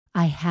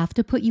I have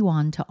to put you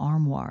on to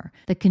Armoire,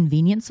 the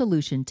convenient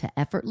solution to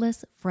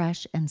effortless,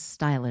 fresh, and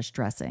stylish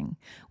dressing.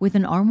 With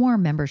an Armoire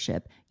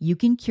membership, you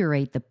can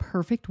curate the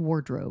perfect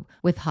wardrobe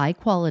with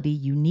high-quality,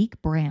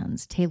 unique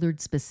brands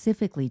tailored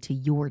specifically to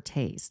your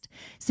taste.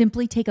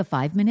 Simply take a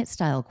 5-minute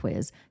style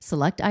quiz,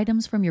 select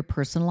items from your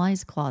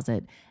personalized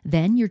closet,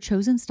 then your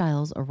chosen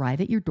styles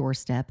arrive at your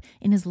doorstep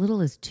in as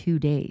little as 2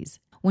 days.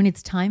 When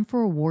it's time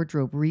for a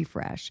wardrobe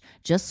refresh,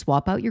 just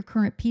swap out your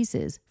current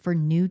pieces for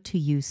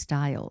new-to-you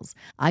styles.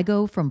 I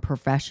go from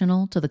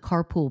professional to the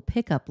carpool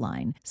pickup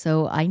line,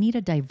 so I need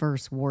a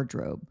diverse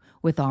wardrobe.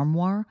 With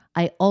Armoire,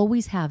 I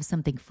always have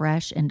something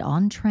fresh and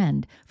on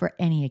trend for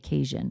any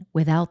occasion,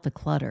 without the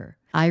clutter.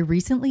 I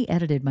recently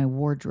edited my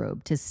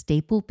wardrobe to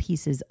staple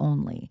pieces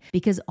only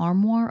because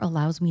Armoire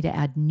allows me to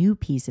add new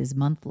pieces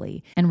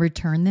monthly and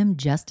return them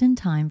just in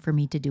time for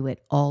me to do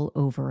it all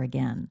over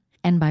again.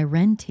 And by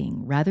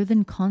renting rather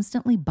than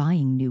constantly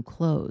buying new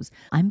clothes,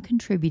 I'm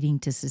contributing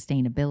to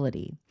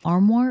sustainability.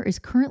 Armoire is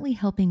currently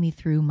helping me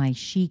through my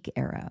chic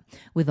era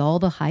with all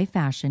the high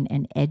fashion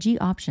and edgy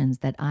options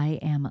that I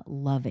am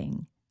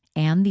loving.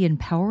 And the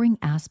empowering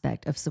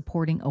aspect of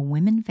supporting a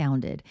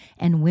women-founded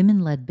and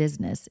women-led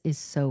business is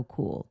so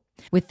cool.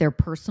 With their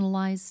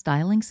personalized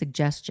styling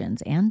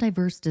suggestions and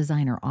diverse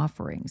designer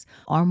offerings,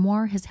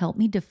 Armoire has helped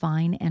me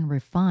define and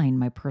refine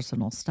my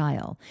personal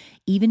style,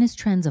 even as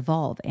trends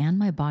evolve and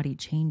my body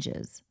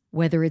changes.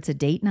 Whether it's a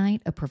date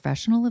night, a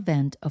professional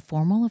event, a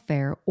formal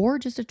affair, or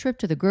just a trip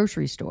to the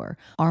grocery store,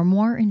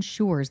 Armoire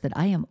ensures that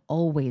I am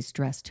always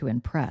dressed to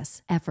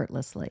impress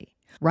effortlessly.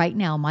 Right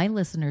now, my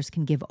listeners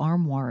can give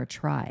Armoire a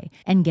try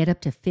and get up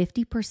to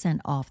 50%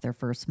 off their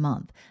first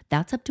month.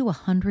 That's up to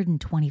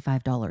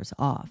 $125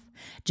 off.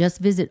 Just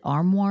visit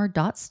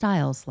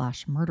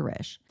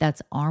armoire.style/murderish.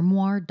 That's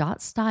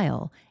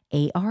armoire.style,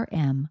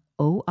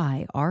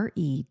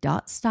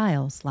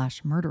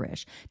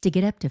 ARMOIRE.style/murderish to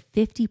get up to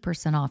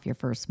 50% off your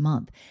first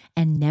month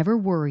and never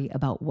worry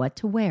about what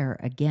to wear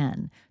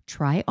again.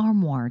 Try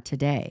Armoire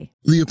today.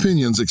 The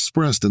opinions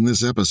expressed in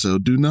this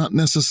episode do not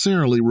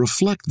necessarily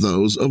reflect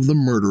those of the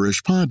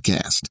Murderish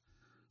podcast.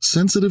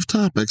 Sensitive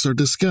topics are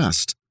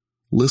discussed.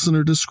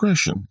 Listener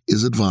discretion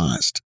is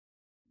advised.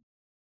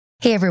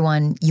 Hey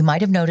everyone, you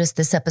might have noticed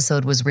this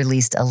episode was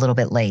released a little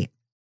bit late.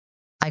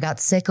 I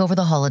got sick over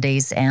the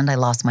holidays and I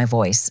lost my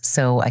voice,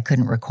 so I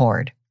couldn't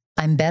record.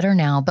 I'm better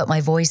now, but my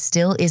voice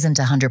still isn't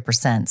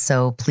 100%,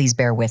 so please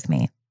bear with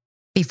me.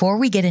 Before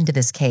we get into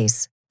this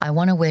case, I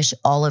want to wish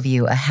all of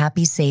you a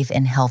happy, safe,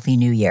 and healthy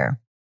new year.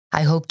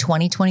 I hope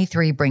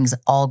 2023 brings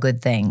all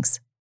good things.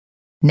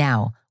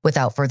 Now,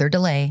 without further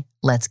delay,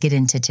 let's get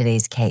into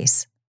today's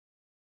case.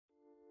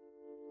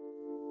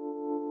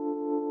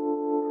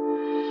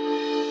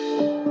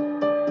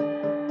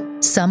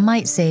 Some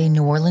might say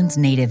New Orleans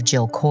native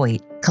Jill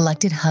Coit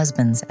collected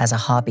husbands as a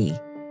hobby.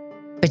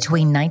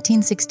 Between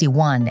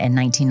 1961 and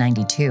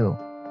 1992,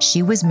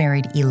 she was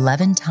married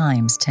 11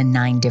 times to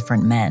 9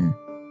 different men.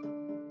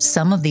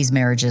 Some of these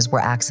marriages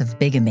were acts of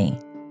bigamy.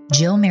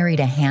 Jill married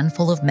a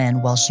handful of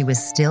men while she was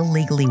still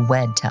legally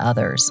wed to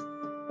others.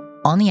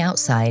 On the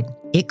outside,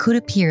 it could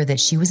appear that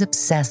she was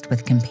obsessed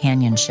with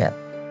companionship.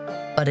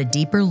 But a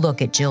deeper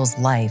look at Jill's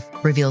life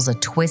reveals a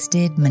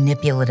twisted,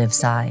 manipulative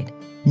side,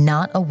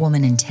 not a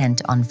woman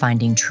intent on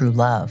finding true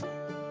love.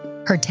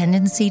 Her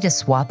tendency to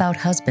swap out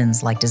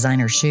husbands like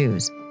designer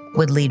shoes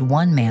would lead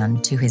one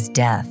man to his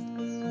death.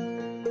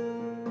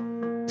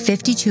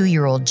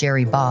 52-year-old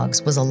Gerry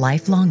Boggs was a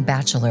lifelong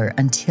bachelor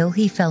until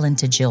he fell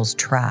into Jill's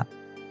trap.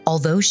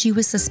 Although she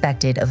was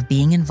suspected of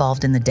being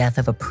involved in the death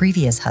of a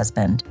previous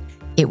husband,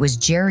 it was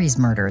Gerry's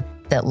murder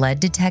that led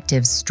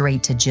detectives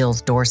straight to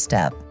Jill's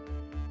doorstep.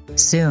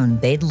 Soon,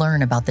 they'd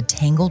learn about the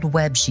tangled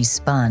web she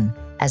spun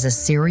as a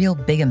serial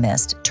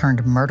bigamist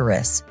turned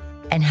murderess,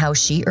 and how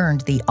she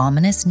earned the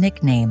ominous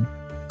nickname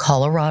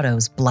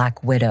Colorado's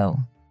Black Widow.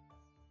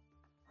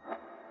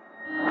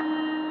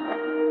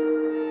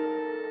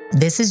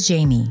 This is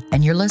Jamie,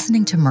 and you're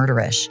listening to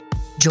Murderish.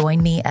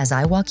 Join me as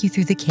I walk you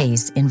through the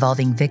case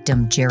involving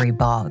victim Gerry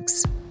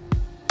Boggs.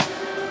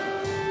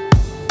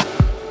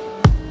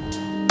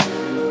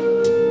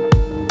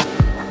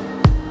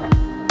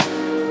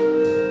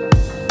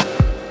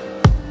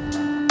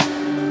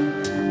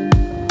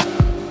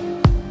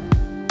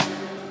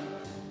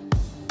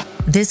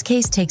 This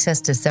case takes us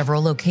to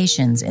several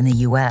locations in the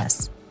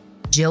U.S.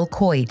 Jill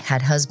Coit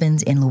had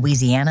husbands in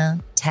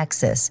Louisiana,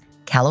 Texas,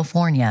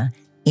 California,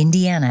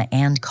 Indiana,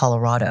 and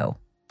Colorado.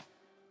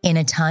 In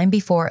a time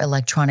before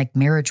electronic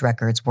marriage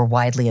records were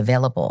widely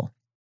available,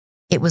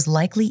 it was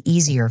likely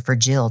easier for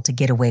Jill to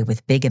get away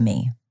with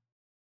bigamy.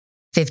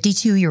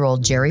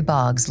 52-year-old Gerry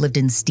Boggs lived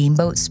in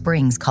Steamboat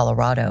Springs,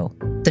 Colorado.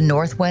 The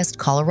Northwest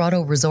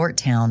Colorado resort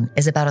town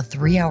is about a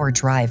 3-hour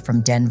drive from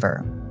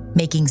Denver,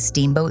 making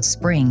Steamboat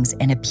Springs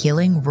an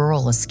appealing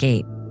rural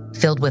escape,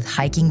 filled with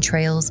hiking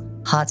trails,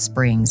 hot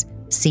springs,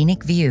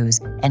 scenic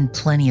views, and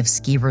plenty of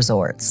ski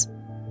resorts.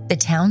 The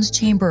town's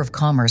Chamber of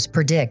Commerce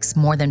predicts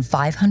more than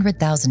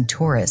 500,000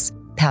 tourists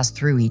pass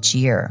through each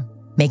year,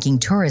 making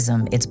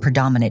tourism its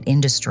predominant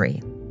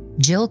industry.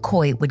 Jill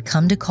Coit would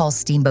come to call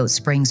Steamboat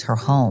Springs her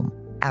home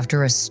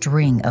after a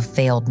string of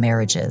failed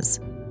marriages.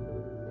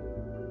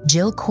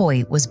 Jill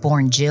Coit was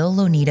born Jill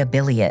Lonita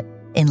Billiot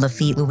in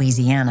Lafitte,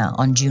 Louisiana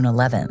on June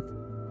 11th.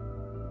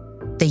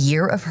 The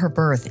year of her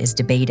birth is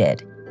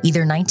debated,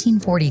 either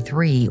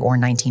 1943 or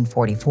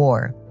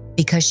 1944,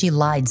 because she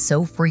lied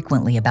so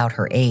frequently about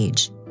her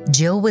age.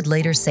 Jill would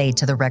later say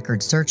to the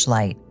Record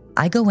Searchlight,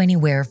 "I go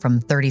anywhere from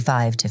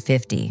 35 to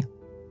 50.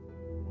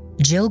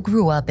 Jill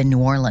grew up in New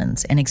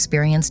Orleans and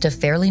experienced a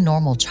fairly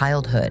normal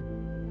childhood.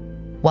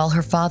 While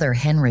her father,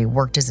 Henry,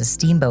 worked as a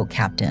steamboat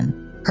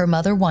captain, her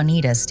mother,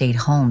 Juanita, stayed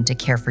home to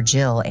care for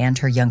Jill and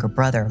her younger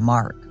brother,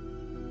 Mark.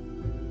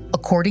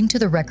 According to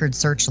the Record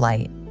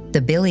Searchlight,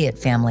 the Billiot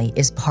family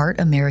is part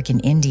American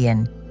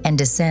Indian and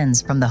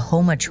descends from the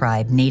Homa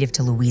tribe native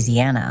to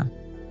Louisiana.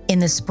 In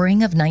the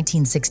spring of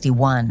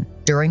 1961,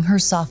 during her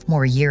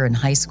sophomore year in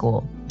high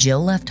school,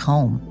 Jill left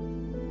home.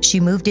 She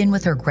moved in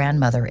with her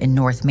grandmother in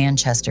North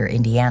Manchester,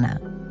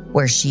 Indiana,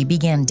 where she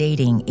began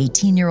dating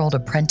 18-year-old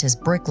apprentice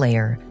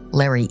bricklayer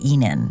Larry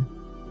Enan.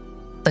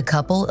 The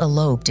couple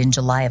eloped in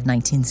July of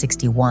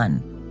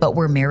 1961, but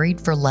were married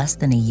for less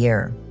than a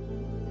year.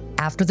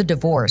 After the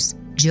divorce,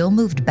 Jill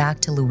moved back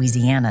to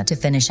Louisiana to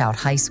finish out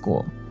high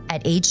school.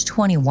 At age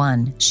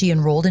 21, she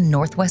enrolled in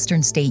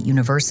Northwestern State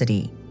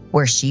University,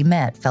 where she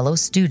met fellow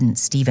student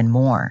Stephen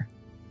Moore.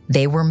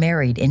 They were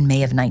married in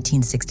May of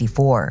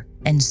 1964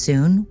 and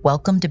soon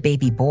welcomed a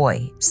baby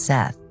boy,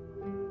 Seth.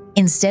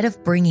 Instead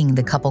of bringing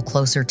the couple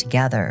closer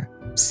together,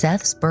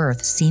 Seth's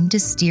birth seemed to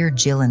steer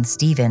Jill and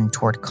Stephen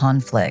toward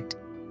conflict.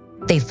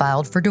 They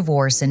filed for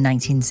divorce in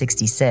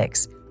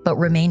 1966, but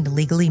remained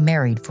legally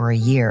married for a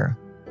year.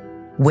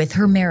 With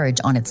her marriage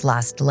on its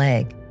last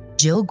leg,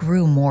 Jill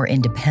grew more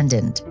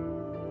independent.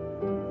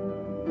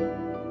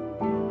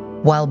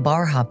 While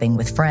bar hopping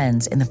with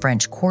friends in the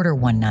French Quarter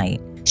one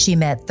night, she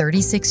met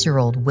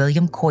 36-year-old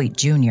William Coit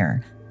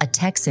Jr., a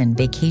Texan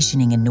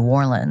vacationing in New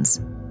Orleans.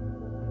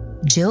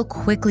 Jill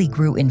quickly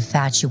grew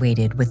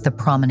infatuated with the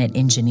prominent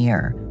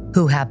engineer,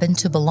 who happened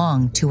to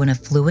belong to an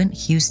affluent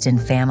Houston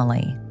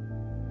family.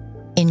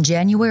 In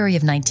January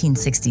of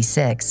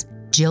 1966,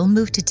 Jill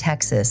moved to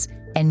Texas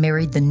and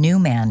married the new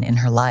man in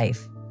her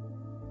life.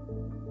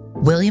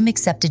 William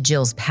accepted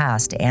Jill's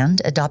past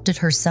and adopted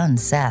her son,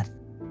 Seth.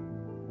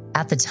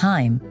 At the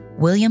time,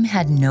 William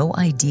had no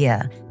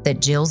idea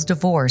that Jill's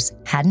divorce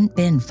hadn't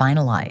been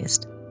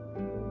finalized.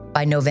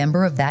 By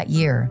November of that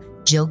year,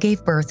 Jill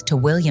gave birth to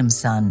William's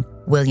son,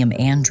 William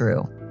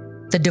Andrew.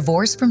 The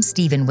divorce from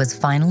Stephen was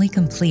finally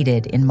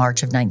completed in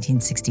March of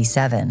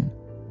 1967.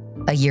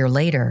 A year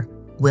later,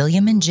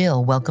 William and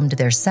Jill welcomed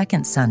their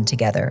second son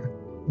together,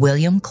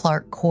 William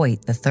Clark Coit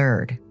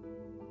III.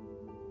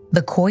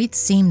 The Coits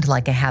seemed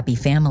like a happy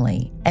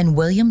family, and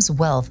William's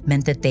wealth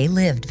meant that they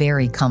lived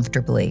very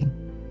comfortably.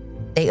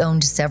 They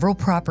owned several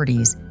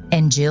properties,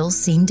 and Jill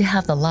seemed to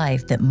have the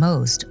life that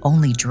most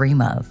only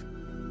dream of.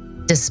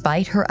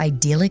 Despite her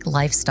idyllic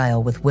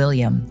lifestyle with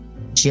William,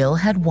 Jill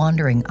had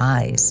wandering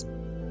eyes.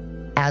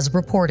 As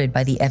reported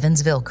by the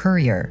Evansville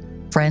Courier,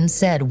 friends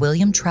said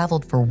William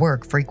traveled for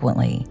work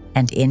frequently,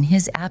 and in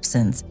his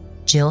absence,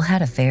 Jill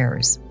had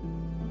affairs.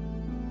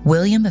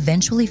 William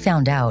eventually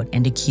found out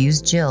and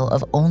accused Jill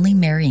of only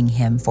marrying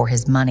him for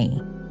his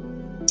money.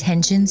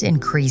 Tensions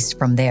increased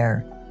from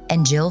there,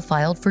 and Jill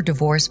filed for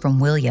divorce from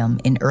William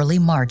in early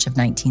March of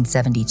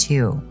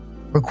 1972,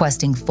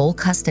 requesting full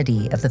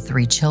custody of the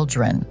 3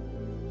 children.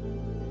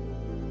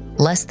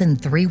 Less than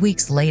 3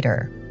 weeks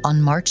later,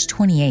 on March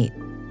 28,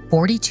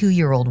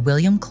 42-year-old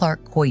William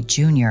Clark Coit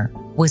Jr.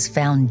 was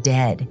found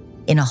dead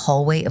in a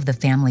hallway of the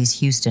family's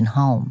Houston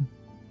home.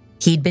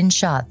 He'd been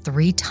shot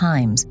 3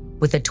 times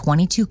with a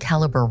 .22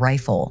 caliber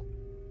rifle.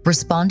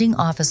 Responding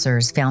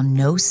officers found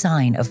no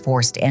sign of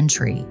forced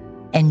entry,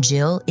 and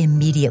Jill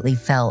immediately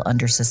fell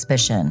under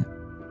suspicion.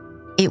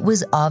 It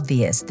was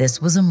obvious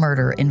this was a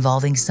murder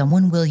involving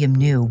someone William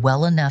knew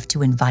well enough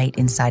to invite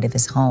inside of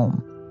his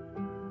home.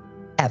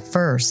 At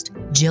first,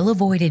 Jill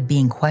avoided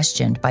being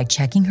questioned by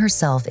checking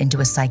herself into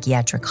a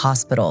psychiatric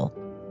hospital.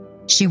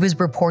 She was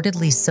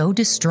reportedly so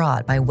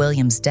distraught by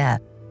William's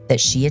death that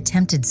she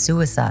attempted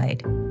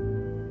suicide.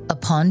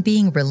 Upon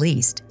being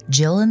released,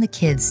 Jill and the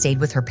kids stayed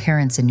with her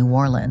parents in New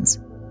Orleans.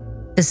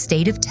 The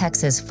state of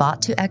Texas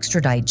fought to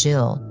extradite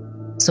Jill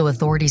so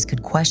authorities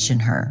could question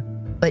her,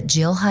 but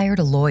Jill hired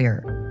a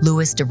lawyer,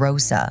 Louis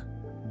DeRosa,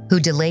 who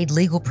delayed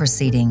legal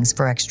proceedings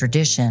for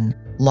extradition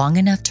long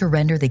enough to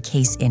render the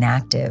case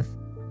inactive.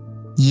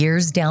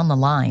 Years down the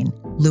line,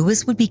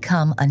 Louis would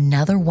become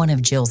another one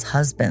of Jill's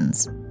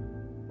husbands.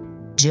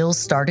 Jill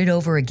started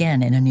over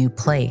again in a new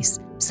place,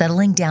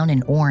 settling down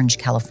in Orange,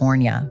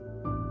 California.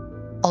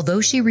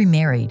 Although she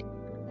remarried,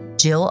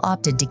 Jill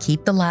opted to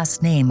keep the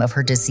last name of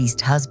her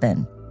deceased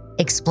husband,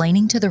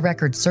 explaining to the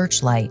Record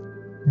Searchlight,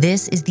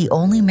 "This is the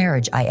only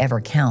marriage I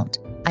ever count.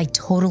 I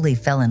totally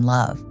fell in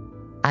love.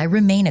 I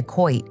remain a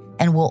Coit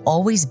and will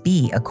always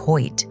be a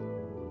Coit."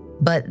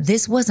 But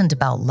this wasn't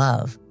about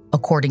love,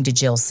 according to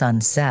Jill's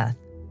son Seth.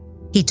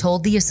 He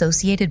told the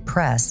Associated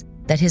Press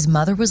that his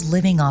mother was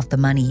living off the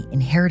money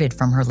inherited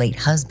from her late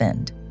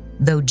husband.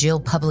 though Jill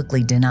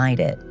publicly denied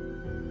it.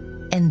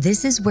 And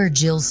this is where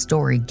Jill's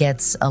story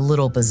gets a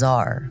little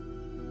bizarre.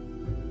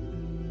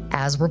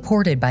 As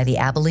reported by the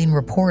Abilene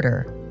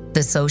Reporter,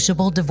 the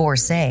sociable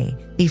divorcee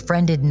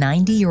befriended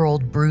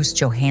 90-year-old Bruce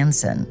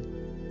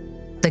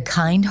Johansson. The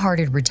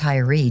kind-hearted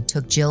retiree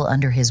took Jill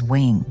under his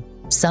wing.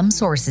 Some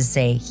sources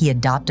say he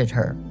adopted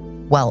her,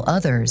 while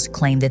others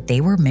claim that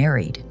they were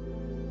married.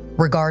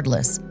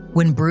 Regardless,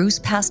 when Bruce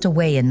passed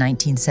away in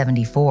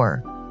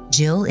 1974,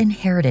 Jill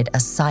inherited a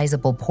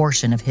sizable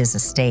portion of his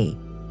estate.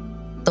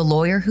 The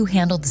lawyer who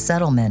handled the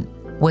settlement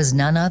was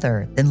none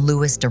other than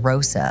Louis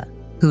DeRosa,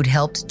 who'd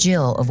helped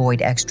Jill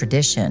avoid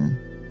extradition.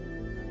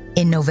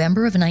 In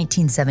November of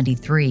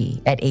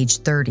 1973, at age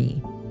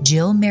 30,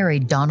 Jill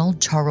married Donald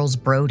Charles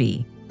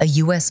Brody, a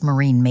U.S.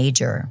 Marine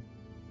major.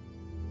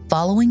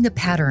 Following the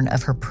pattern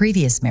of her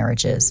previous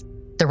marriages,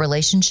 the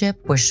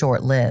relationship was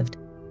short-lived.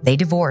 They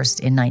divorced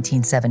in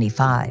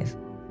 1975.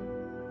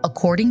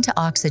 According to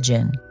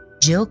Oxygen,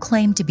 Jill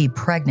claimed to be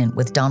pregnant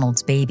with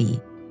Donald's baby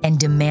and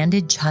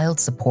demanded child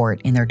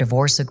support in their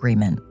divorce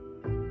agreement.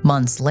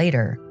 Months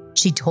later,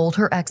 she told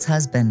her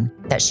ex-husband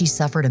that she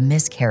suffered a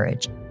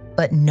miscarriage,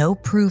 but no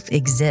proof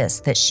exists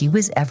that she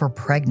was ever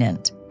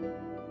pregnant.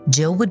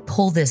 Jill would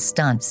pull this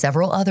stunt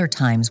several other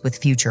times with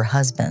future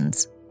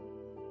husbands.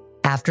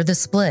 After the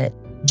split,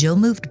 Jill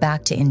moved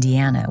back to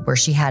Indiana, where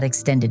she had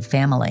extended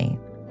family.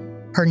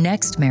 Her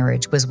next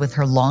marriage was with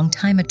her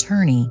longtime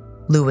attorney,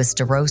 Louis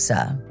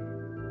DeRosa.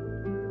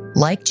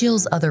 Like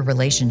Jill's other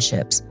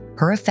relationships,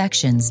 her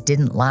affections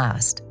didn't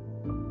last.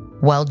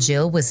 While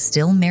Jill was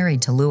still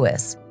married to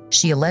Louis,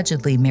 she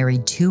allegedly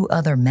married 2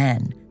 other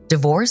men,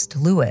 divorced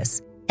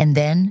Louis, and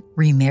then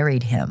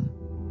remarried him.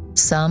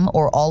 Some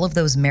or all of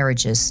those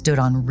marriages stood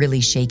on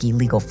really shaky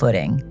legal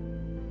footing.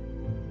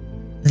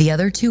 The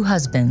other 2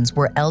 husbands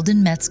were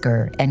Eldon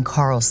Metzger and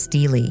Carl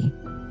Steele.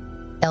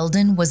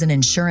 Eldon was an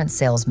insurance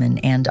salesman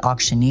and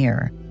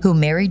auctioneer who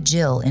married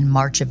Jill in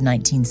March of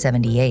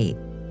 1978.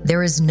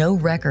 There is no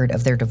record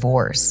of their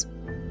divorce.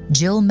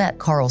 Jill met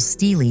Carl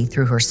Steele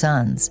through her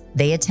sons.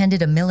 They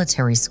attended a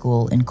military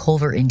school in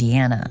Culver,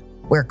 Indiana,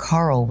 where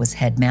Carl was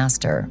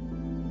headmaster.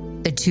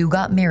 The 2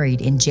 got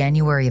married in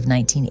January of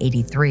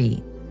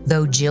 1983,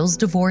 though Jill's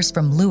divorce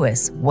from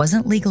Louis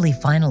wasn't legally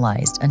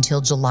finalized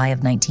until July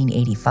of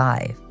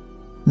 1985,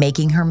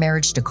 making her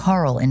marriage to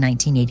Carl in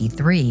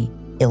 1983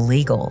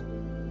 illegal.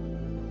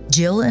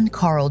 Jill and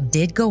Carl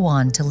did go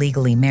on to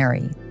legally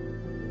marry.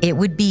 It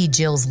would be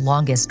Jill's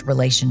longest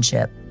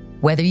relationship,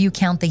 whether you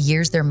count the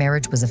years their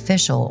marriage was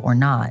official or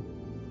not.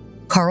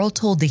 Carl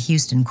told the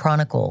Houston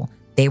Chronicle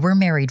they were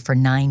married for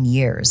 9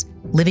 years,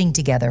 living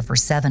together for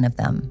 7 of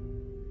them.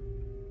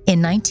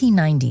 In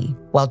 1990,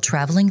 while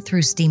traveling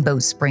through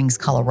Steamboat Springs,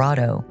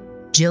 Colorado,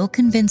 Jill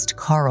convinced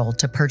Carl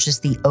to purchase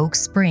the Oak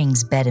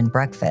Springs bed and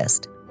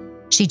breakfast.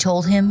 She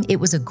told him it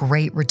was a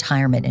great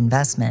retirement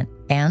investment,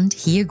 and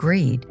he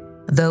agreed,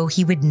 though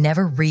he would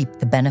never reap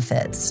the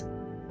benefits.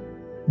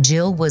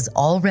 Jill was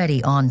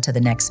already on to the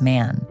next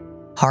man,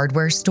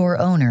 hardware store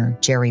owner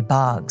Gerry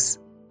Boggs.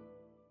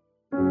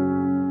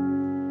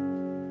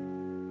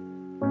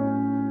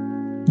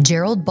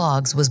 Gerald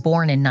Boggs was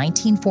born in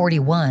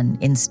 1941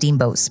 in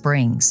Steamboat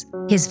Springs.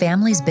 His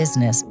family's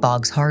business,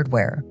 Boggs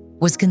Hardware,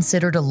 was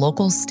considered a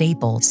local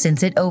staple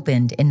since it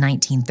opened in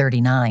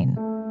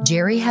 1939.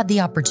 Gerry had the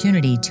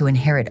opportunity to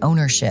inherit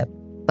ownership,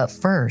 but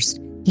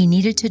first, he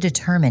needed to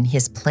determine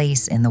his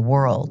place in the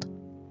world.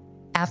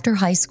 After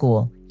high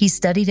school, he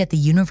studied at the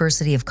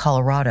University of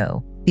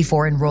Colorado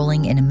before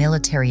enrolling in a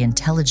military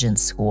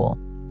intelligence school.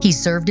 He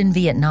served in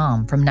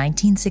Vietnam from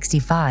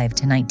 1965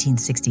 to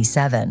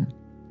 1967.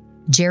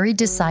 Gerry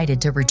decided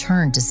to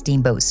return to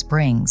Steamboat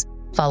Springs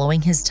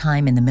following his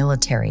time in the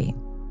military.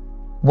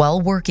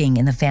 While working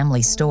in the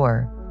family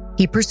store,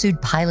 he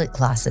pursued pilot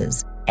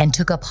classes and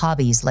took up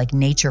hobbies like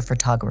nature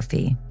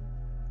photography.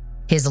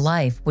 His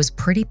life was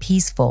pretty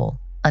peaceful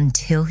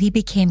until he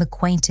became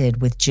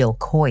acquainted with Jill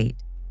Coit.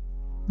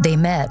 They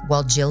met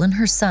while Jill and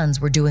her sons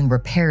were doing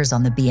repairs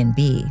on the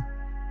B&B.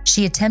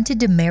 She attempted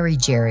to marry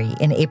Gerry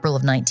in April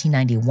of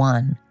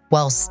 1991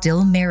 while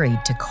still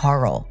married to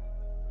Carl.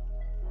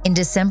 In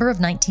December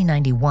of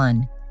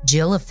 1991,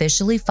 Jill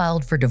officially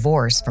filed for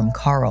divorce from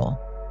Carl.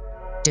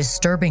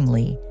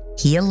 Disturbingly,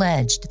 he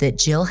alleged that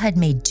Jill had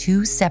made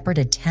 2 separate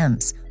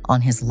attempts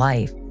on his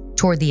life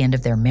toward the end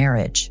of their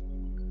marriage.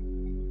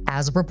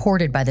 As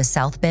reported by the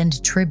South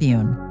Bend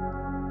Tribune,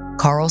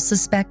 Carl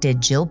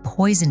suspected Jill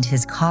poisoned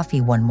his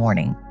coffee one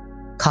morning,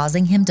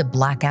 causing him to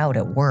black out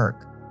at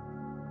work.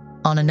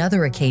 On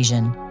another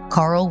occasion,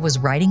 Carl was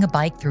riding a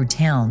bike through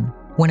town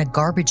when a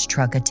garbage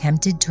truck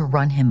attempted to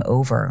run him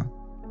over.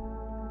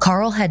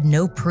 Carl had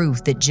no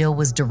proof that Jill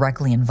was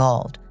directly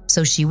involved,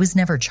 so she was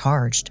never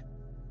charged.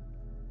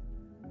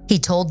 He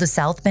told the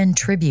South Bend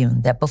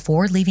Tribune that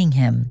before leaving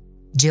him,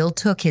 Jill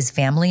took his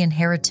family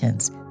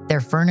inheritance, their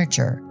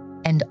furniture,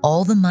 and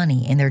all the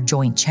money in their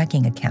joint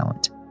checking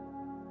account.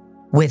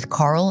 With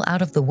Carl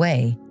out of the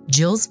way,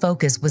 Jill's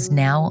focus was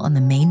now on the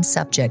main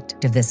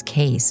subject of this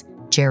case,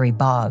 Gerry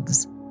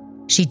Boggs.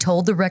 She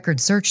told the Record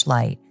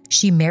Searchlight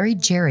she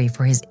married Gerry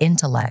for his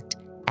intellect,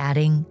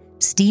 adding,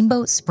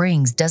 "Steamboat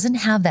Springs doesn't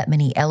have that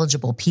many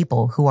eligible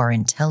people who are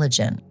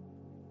intelligent.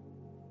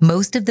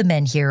 Most of the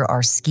men here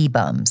are ski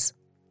bums."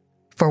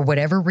 For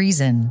whatever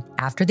reason,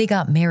 after they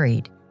got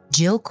married,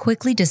 Jill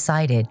quickly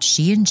decided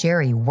she and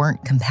Gerry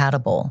weren't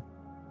compatible.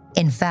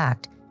 In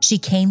fact, she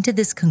came to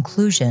this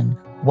conclusion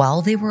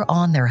while they were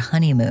on their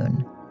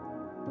honeymoon.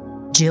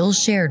 Jill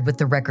shared with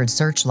the Record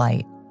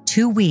Searchlight,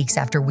 "2 weeks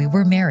after we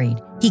were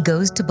married, he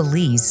goes to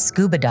Belize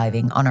scuba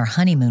diving on our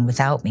honeymoon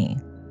without me.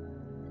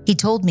 He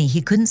told me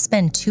he couldn't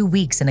spend 2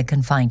 weeks in a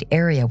confined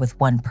area with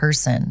one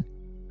person.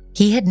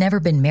 He had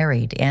never been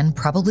married and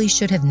probably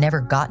should have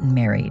never gotten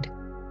married."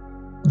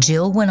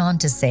 Jill went on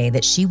to say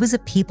that she was a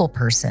people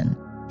person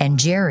and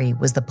Gerry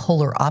was the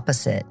polar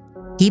opposite.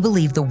 He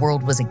believed the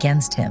world was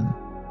against him.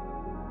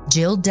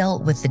 Jill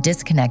dealt with the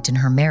disconnect in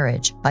her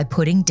marriage by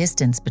putting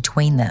distance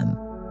between them.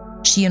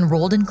 She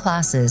enrolled in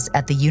classes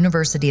at the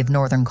University of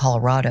Northern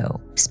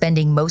Colorado,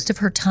 spending most of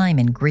her time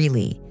in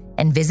Greeley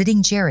and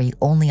visiting Gerry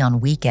only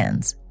on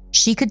weekends.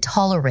 She could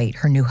tolerate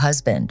her new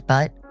husband,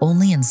 but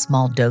only in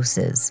small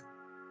doses.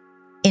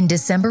 In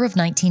December of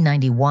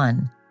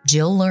 1991,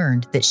 Jill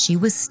learned that she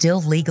was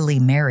still legally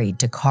married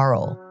to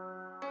Carl.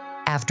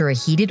 After a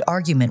heated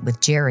argument with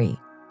Gerry,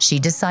 she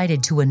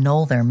decided to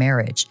annul their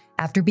marriage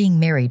after being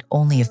married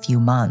only a few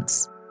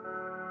months.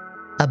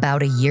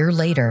 About a year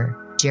later,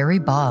 Gerry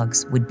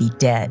Boggs would be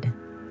dead.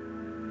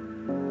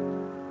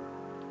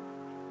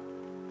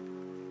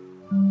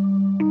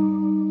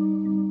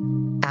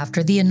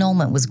 After the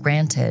annulment was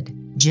granted,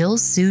 Jill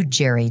sued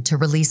Gerry to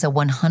release a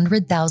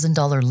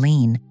 $100,000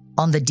 lien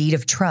on the deed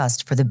of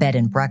trust for the bed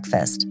and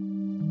breakfast.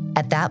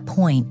 At that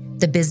point,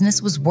 the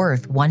business was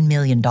worth $1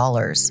 million.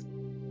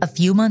 A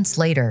few months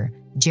later,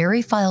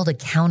 Gerry filed a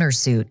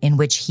countersuit in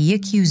which he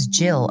accused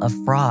Jill of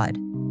fraud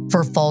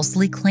for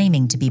falsely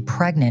claiming to be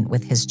pregnant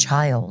with his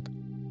child.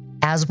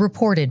 As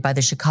reported by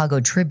the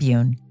Chicago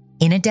Tribune,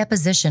 in a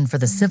deposition for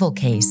the civil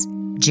case,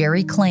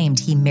 Gerry claimed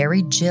he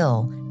married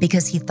Jill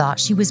because he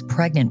thought she was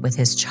pregnant with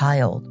his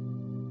child.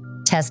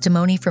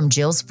 Testimony from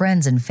Jill's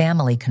friends and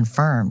family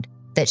confirmed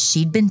that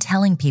she'd been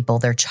telling people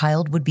their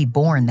child would be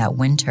born that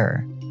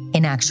winter.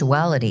 In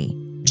actuality,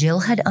 Jill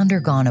had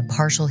undergone a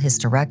partial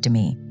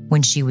hysterectomy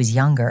when she was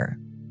younger.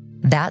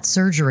 That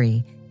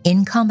surgery,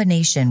 in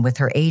combination with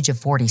her age of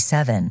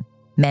 47,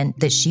 meant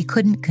that she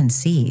couldn't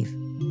conceive.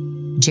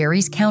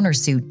 Gerry's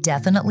countersuit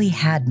definitely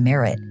had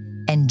merit,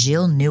 and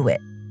Jill knew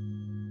it.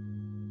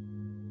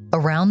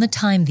 Around the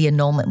time the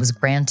annulment was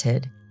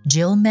granted,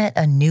 Jill met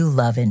a new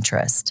love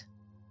interest.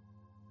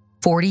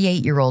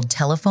 48-year-old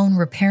telephone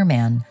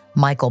repairman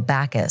Michael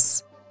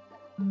Backus.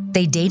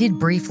 They dated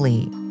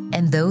briefly,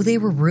 and though they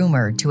were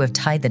rumored to have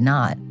tied the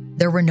knot,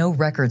 there were no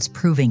records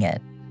proving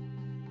it.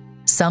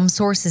 Some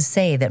sources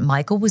say that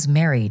Michael was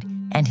married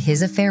and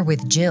his affair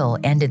with Jill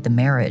ended the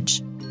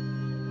marriage.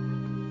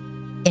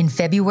 In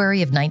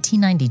February of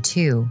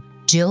 1992,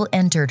 Jill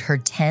entered her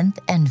 10th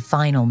and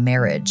final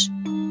marriage.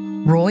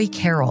 Roy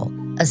Carroll,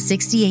 a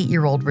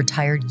 68-year-old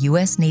retired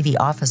U.S. Navy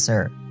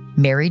officer,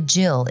 married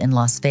Jill in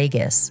Las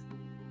Vegas.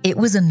 It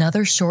was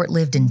another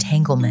short-lived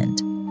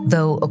entanglement,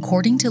 though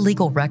according to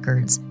legal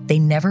records, they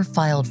never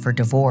filed for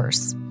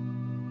divorce.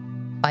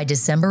 By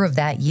December of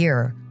that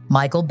year,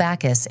 Michael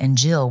Backus and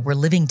Jill were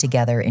living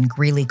together in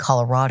Greeley,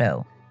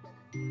 Colorado.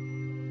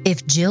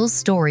 If Jill's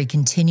story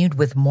continued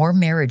with more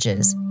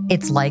marriages,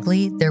 it's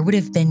likely there would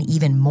have been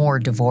even more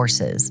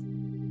divorces.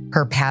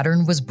 Her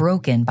pattern was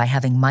broken by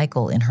having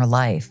Michael in her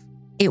life.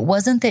 It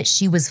wasn't that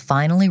she was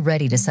finally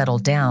ready to settle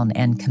down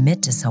and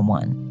commit to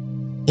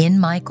someone. In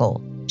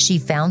Michael, she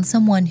found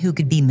someone who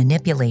could be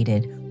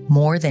manipulated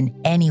more than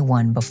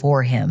anyone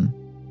before him.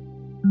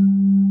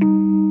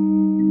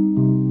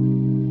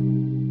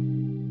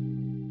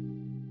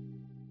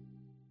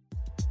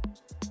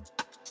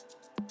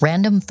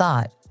 Random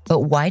thought, but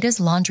why does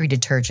laundry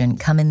detergent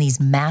come in these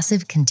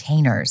massive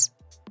containers?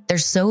 They're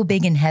so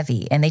big and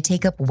heavy, and they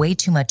take up way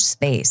too much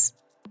space.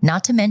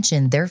 Not to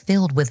mention, they're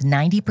filled with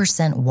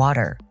 90%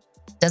 water.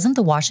 Doesn't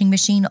the washing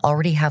machine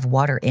already have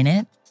water in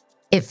it?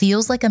 It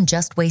feels like I'm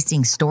just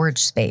wasting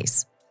storage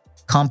space,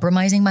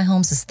 compromising my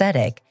home's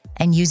aesthetic,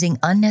 and using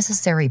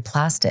unnecessary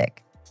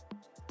plastic.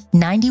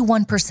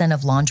 91%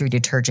 of laundry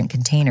detergent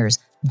containers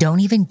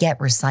don't even get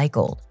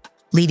recycled,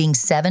 leaving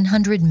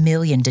 700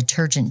 million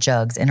detergent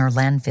jugs in our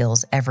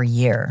landfills every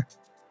year.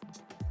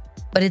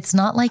 But it's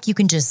not like you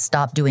can just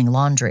stop doing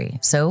laundry,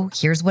 so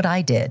here's what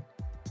I did.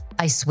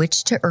 I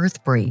switched to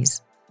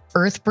EarthBreeze.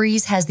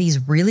 EarthBreeze has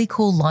these really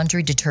cool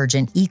laundry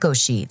detergent eco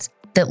sheets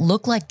that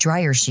look like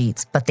dryer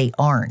sheets, but they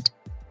aren't.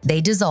 They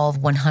dissolve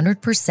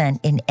 100%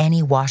 in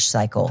any wash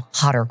cycle,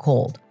 hot or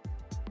cold.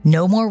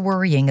 No more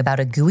worrying about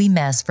a gooey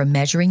mess from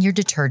measuring your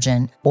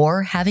detergent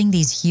or having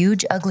these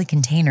huge, ugly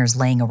containers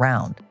laying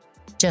around.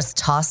 Just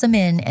toss them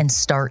in and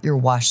start your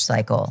wash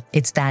cycle.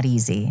 It's that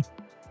easy.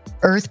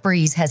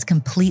 EarthBreeze has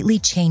completely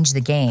changed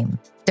the game.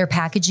 Their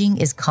packaging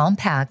is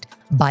compact,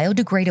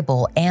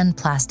 biodegradable, and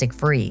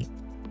plastic-free.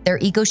 Their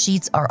eco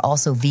sheets are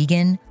also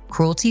vegan,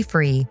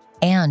 cruelty-free,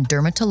 and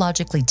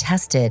dermatologically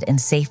tested and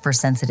safe for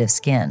sensitive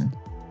skin.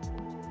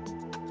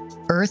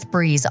 Earth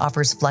Breeze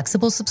offers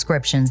flexible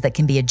subscriptions that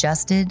can be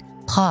adjusted,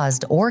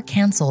 paused, or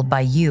canceled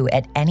by you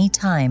at any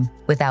time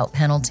without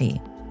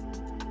penalty.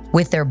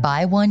 With their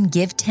Buy One,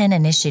 Give 10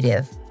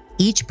 initiative,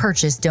 each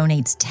purchase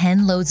donates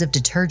 10 loads of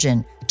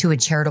detergent to a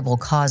charitable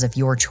cause of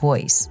your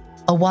choice.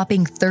 A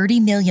whopping 30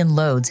 million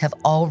loads have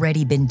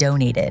already been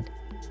donated.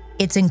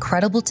 It's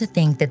incredible to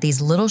think that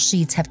these little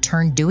sheets have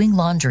turned doing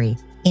laundry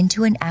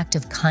into an act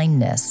of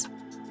kindness.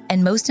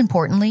 And most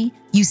importantly,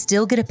 you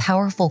still get a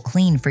powerful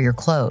clean for your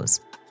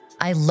clothes.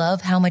 I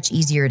love how much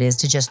easier it is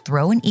to just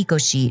throw an eco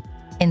sheet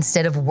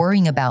instead of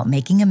worrying about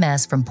making a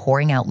mess from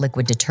pouring out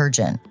liquid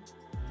detergent.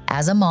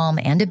 As a mom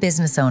and a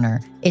business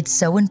owner, it's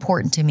so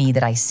important to me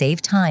that I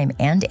save time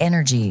and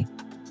energy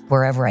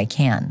wherever I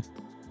can.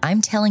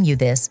 I'm telling you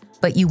this,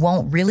 but you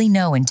won't really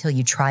know until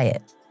you try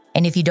it.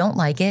 And if you don't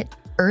like it,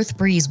 Earth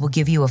Breeze will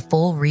give you a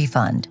full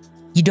refund.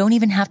 You don't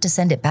even have to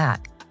send it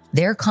back.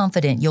 They're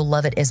confident you'll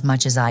love it as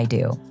much as I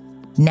do.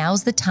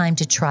 Now's the time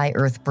to try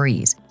Earth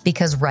Breeze,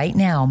 because right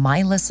now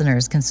my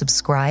listeners can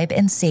subscribe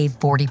and save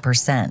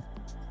 40%.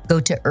 Go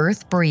to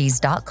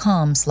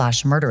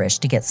earthbreeze.com/murderish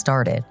to get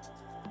started.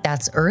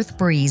 That's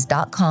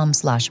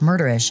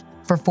earthbreeze.com/murderish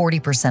for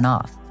 40%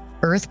 off.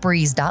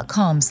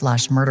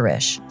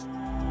 earthbreeze.com/murderish.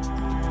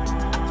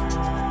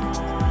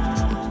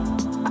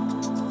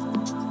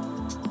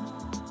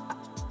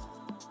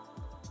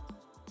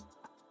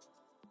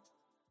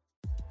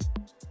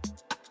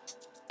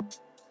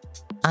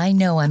 I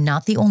know I'm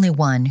not the only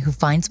one who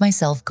finds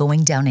myself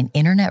going down an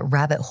internet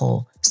rabbit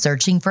hole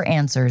searching for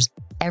answers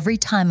every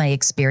time I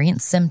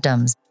experience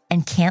symptoms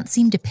and can't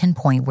seem to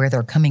pinpoint where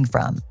they're coming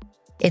from.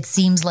 It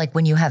seems like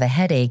when you have a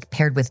headache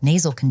paired with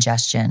nasal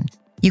congestion,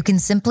 you can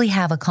simply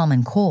have a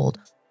common cold,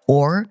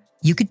 or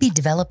you could be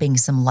developing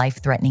some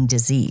life-threatening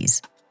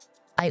disease.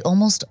 I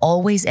almost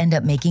always end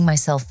up making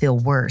myself feel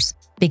worse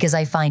because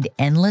I find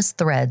endless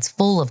threads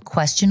full of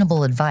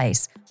questionable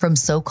advice from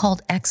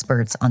so-called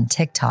experts on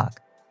TikTok,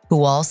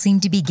 who all seem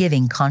to be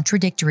giving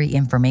contradictory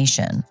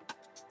information.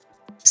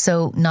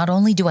 So not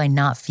only do I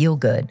not feel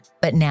good,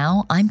 but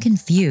now I'm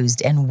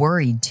confused and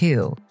worried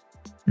too.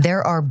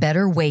 There are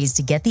better ways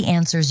to get the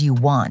answers you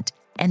want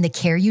and the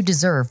care you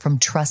deserve from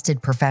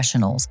trusted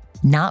professionals,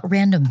 not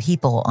random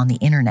people on the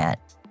internet.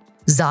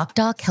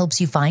 ZocDoc helps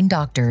you find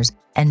doctors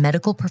and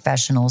medical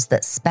professionals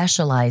that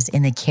specialize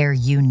in the care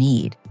you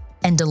need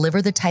and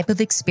deliver the type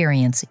of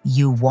experience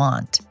you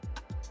want.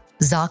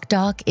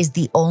 ZocDoc is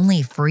the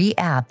only free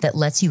app that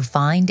lets you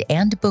find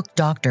and book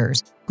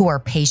doctors who are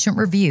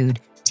patient-reviewed,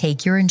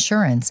 take your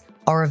insurance,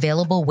 are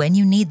available when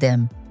you need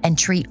them, and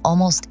treat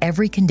almost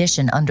every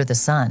condition under the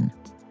sun.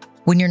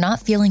 When you're not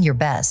feeling your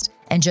best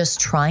and just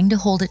trying to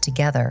hold it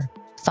together,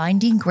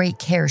 finding great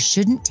care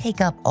shouldn't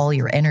take up all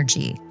your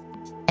energy.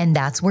 And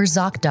that's where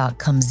ZocDoc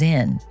comes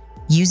in.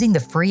 Using the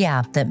free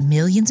app that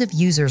millions of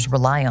users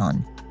rely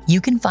on,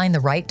 you can find the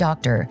right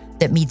doctor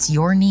that meets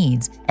your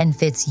needs and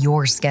fits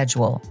your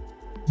schedule.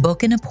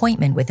 Book an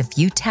appointment with a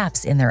few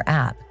taps in their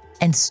app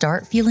and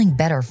start feeling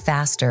better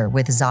faster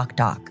with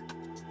ZocDoc.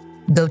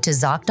 Go to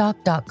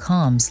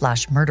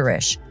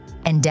ZocDoc.com/murderish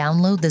and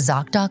download the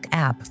ZocDoc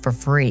app for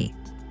free.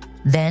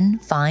 Then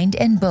find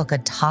and book a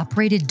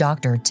top-rated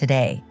doctor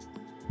today.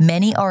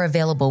 Many are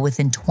available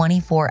within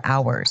 24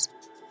 hours.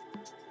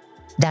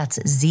 That's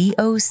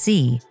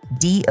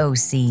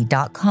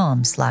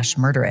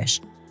ZocDoc.com/murderish.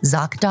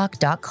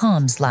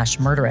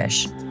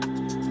 ZocDoc.com/murderish.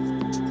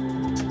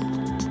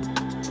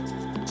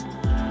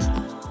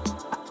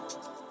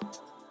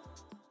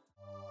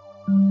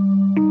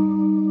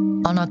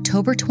 On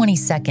October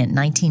 22,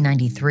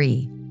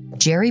 1993,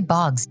 Gerry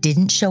Boggs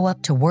didn't show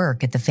up to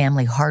work at the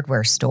family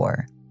hardware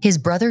store. His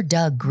brother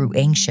Doug grew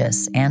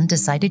anxious and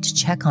decided to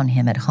check on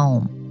him at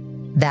home.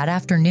 That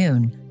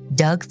afternoon,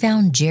 Doug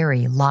found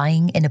Gerry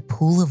lying in a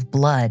pool of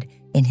blood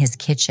in his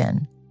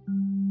kitchen.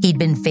 He'd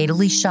been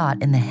fatally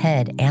shot in the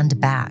head and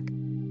back.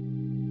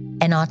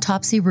 An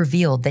autopsy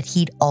revealed that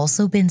he'd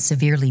also been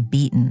severely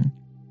beaten.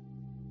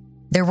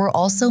 There were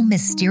also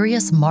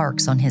mysterious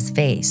marks on his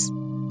face,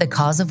 the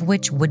cause of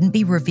which wouldn't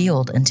be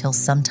revealed until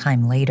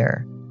sometime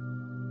later.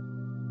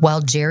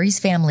 While Gerry's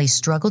family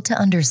struggled to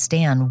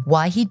understand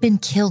why he'd been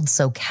killed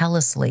so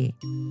callously,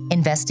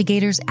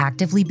 investigators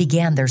actively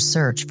began their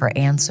search for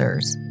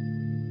answers.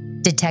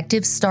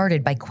 Detectives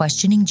started by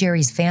questioning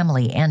Gerry's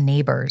family and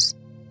neighbors.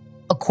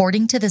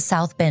 According to the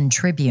South Bend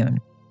Tribune,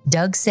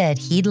 Doug said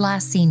he'd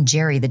last seen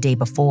Gerry the day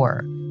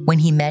before, when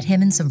he met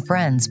him and some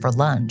friends for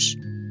lunch.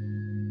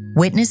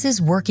 Witnesses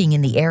working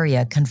in the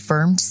area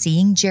confirmed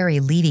seeing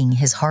Gerry leaving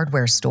his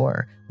hardware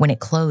store when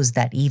it closed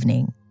that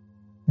evening.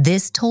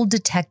 This told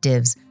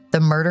detectives the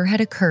murder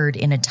had occurred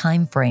in a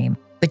time frame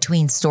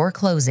between store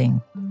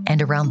closing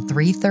and around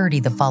 3:30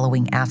 the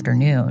following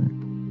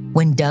afternoon,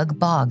 when Doug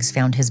Boggs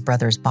found his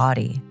brother's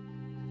body.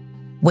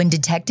 When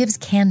detectives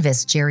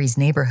canvassed Gerry's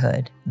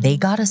neighborhood, they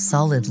got a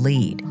solid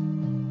lead.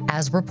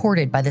 As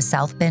reported by the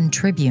South Bend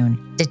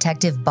Tribune,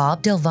 Detective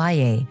Bob Del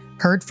Valle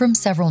heard from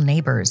several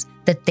neighbors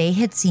that they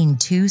had seen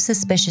two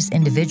suspicious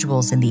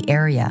individuals in the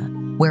area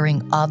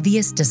wearing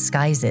obvious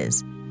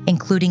disguises,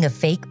 including a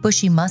fake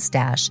bushy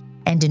mustache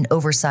and an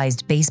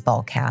oversized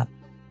baseball cap.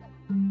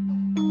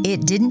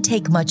 It didn't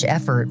take much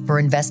effort for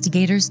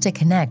investigators to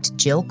connect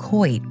Jill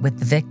Coit with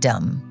the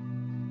victim.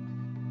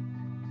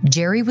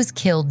 Gerry was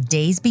killed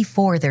days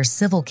before their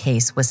civil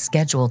case was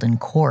scheduled in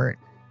court.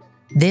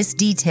 This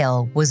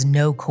detail was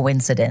no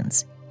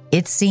coincidence.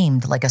 It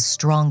seemed like a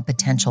strong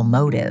potential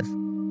motive.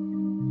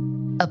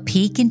 A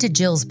peek into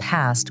Jill's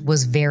past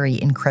was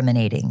very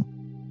incriminating.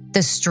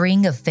 The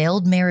string of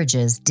failed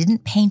marriages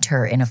didn't paint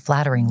her in a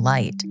flattering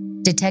light.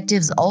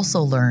 Detectives also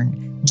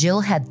learned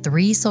Jill had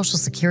 3 Social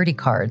Security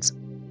cards,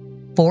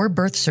 4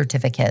 birth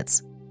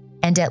certificates,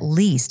 and at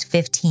least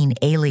 15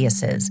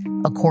 aliases,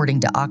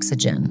 according to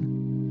Oxygen.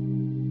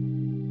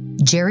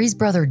 Gerry's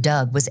brother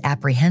Doug was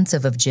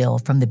apprehensive of Jill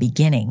from the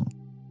beginning.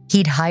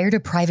 He'd hired a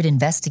private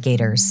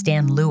investigator,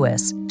 Stan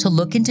Lewis, to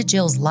look into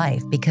Jill's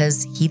life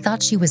because he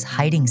thought she was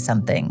hiding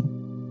something.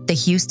 The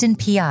Houston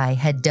PI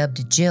had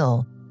dubbed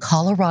Jill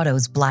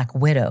Colorado's Black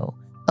Widow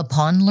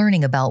upon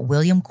learning about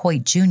William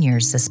Coit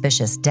Jr.'s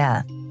suspicious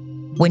death.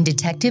 When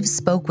detectives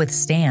spoke with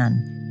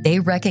Stan, they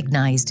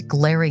recognized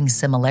glaring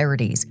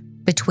similarities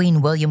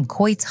between William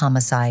Coit's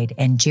homicide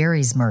and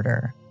Gerry's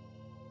murder.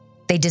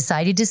 They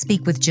decided to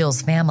speak with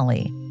Jill's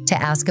family to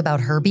ask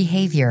about her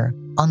behavior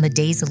on the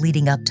days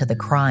leading up to the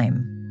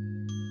crime.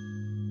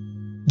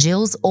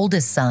 Jill's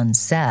oldest son,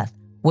 Seth,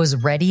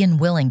 was ready and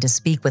willing to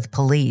speak with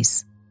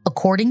police.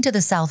 According to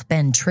the South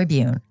Bend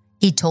Tribune,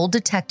 he told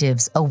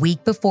detectives a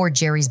week before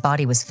Gerry's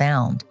body was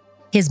found,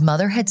 his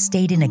mother had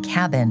stayed in a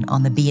cabin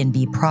on the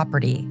B&B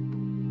property.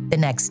 The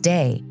next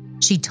day,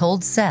 she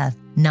told Seth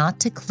not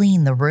to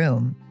clean the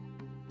room.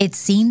 It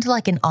seemed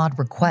like an odd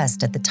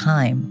request at the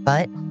time,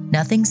 but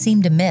nothing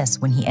seemed amiss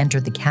when he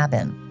entered the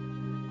cabin.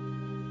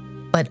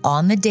 But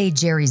on the day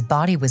Gerry's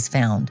body was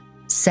found,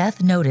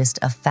 Seth noticed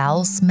a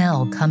foul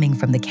smell coming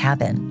from the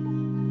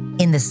cabin.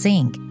 In the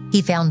sink,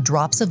 he found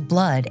drops of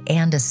blood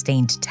and a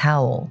stained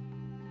towel.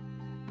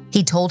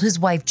 He told his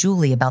wife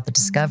Julie about the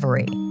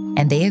discovery,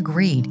 and they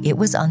agreed it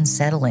was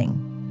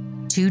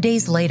unsettling. 2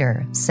 days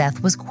later,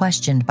 Seth was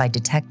questioned by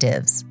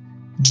detectives.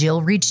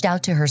 Jill reached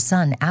out to her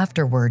son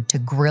afterward to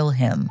grill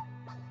him.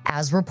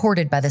 As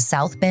reported by the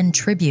South Bend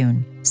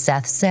Tribune,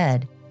 Seth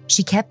said,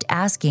 she kept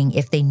asking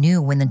if they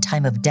knew when the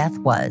time of death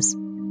was.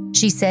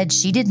 She said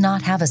she did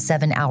not have a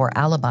 7-hour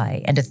alibi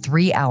and a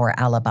 3-hour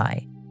alibi.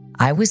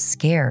 I was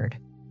scared.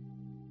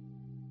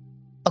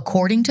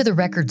 According to the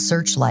Record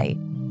Searchlight,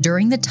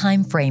 during the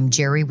time frame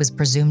Gerry was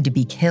presumed to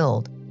be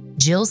killed,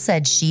 Jill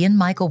said she and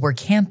Michael were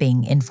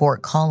camping in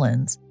Fort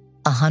Collins,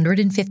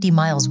 150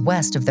 miles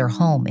west of their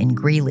home in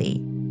Greeley.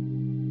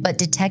 But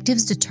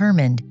detectives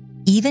determined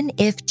even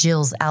if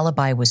Jill's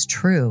alibi was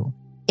true,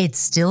 it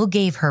still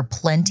gave her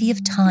plenty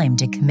of time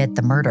to commit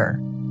the murder.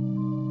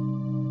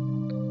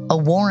 A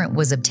warrant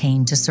was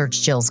obtained to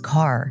search Jill's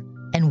car,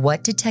 and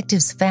what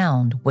detectives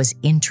found was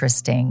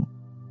interesting.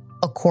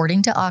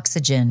 According to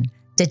Oxygen,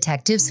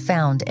 detectives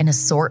found an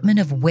assortment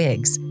of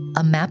wigs,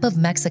 a map of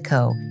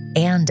Mexico,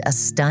 and a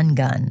stun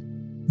gun.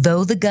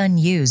 Though the gun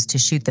used to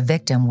shoot the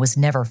victim was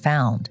never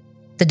found,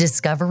 the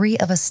discovery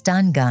of a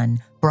stun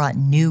gun brought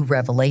new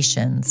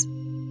revelations.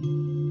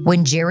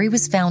 When Gerry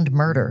was found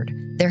murdered,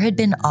 there had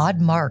been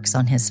odd marks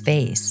on his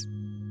face.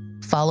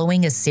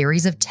 Following a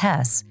series of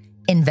tests,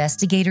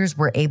 investigators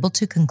were able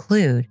to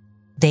conclude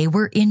they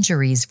were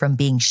injuries from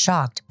being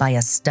shocked by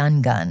a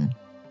stun gun.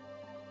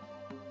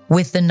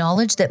 With the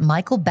knowledge that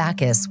Michael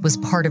Backus was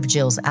part of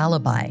Jill's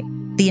alibi,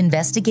 the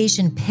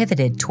investigation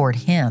pivoted toward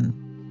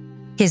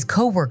him. His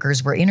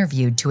co-workers were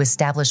interviewed to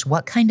establish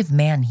what kind of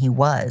man he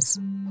was.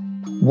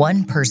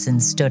 One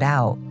person stood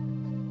out,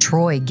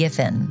 Troy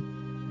Giffen.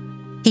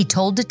 He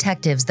told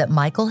detectives that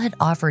Michael had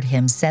offered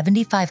him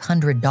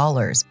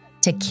 $7,500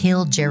 to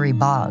kill Gerry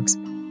Boggs,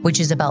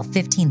 which is about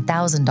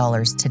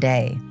 $15,000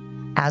 today.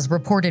 As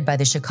reported by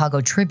the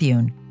Chicago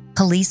Tribune,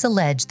 police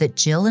alleged that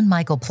Jill and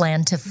Michael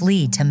planned to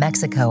flee to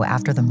Mexico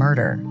after the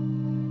murder.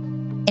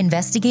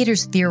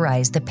 Investigators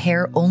theorized the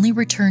pair only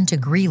returned to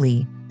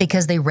Greeley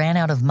because they ran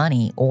out of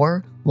money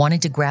or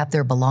wanted to grab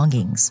their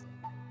belongings.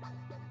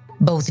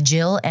 Both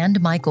Jill and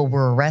Michael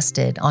were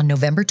arrested on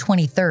November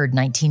 23,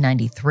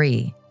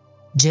 1993.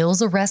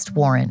 Jill's arrest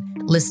warrant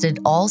listed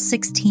all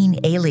 16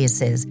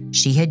 aliases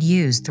she had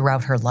used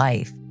throughout her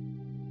life.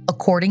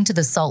 According to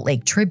the Salt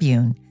Lake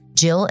Tribune,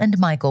 Jill and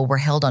Michael were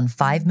held on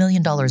 $5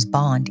 million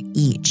bond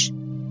each,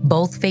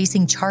 both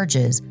facing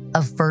charges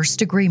of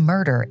first-degree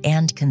murder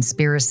and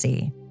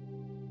conspiracy.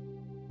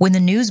 When the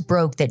news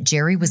broke that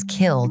Gerry was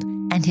killed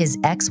and his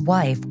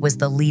ex-wife was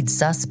the lead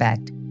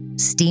suspect,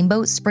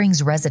 Steamboat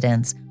Springs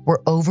residents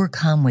were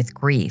overcome with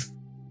grief.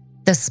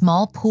 The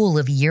small pool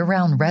of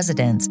year-round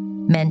residents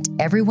meant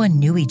everyone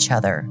knew each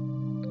other.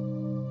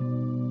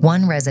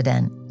 One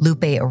resident,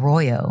 Lupe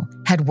Arroyo,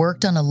 had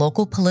worked on a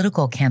local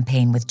political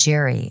campaign with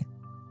Gerry.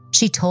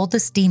 She told the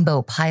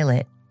Steamboat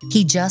pilot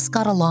he just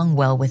got along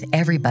well with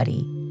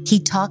everybody, He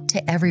talked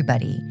to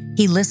everybody.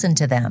 He listened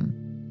to them.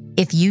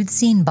 If you'd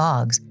seen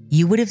Boggs,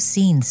 you would have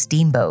seen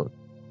Steamboat.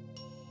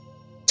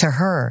 To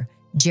her,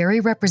 Gerry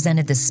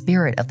represented the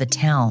spirit of the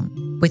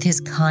town with his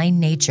kind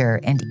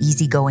nature and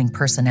easygoing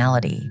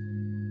personality.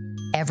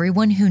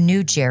 Everyone who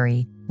knew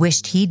Gerry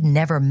wished he'd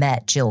never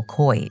met Jill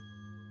Coit.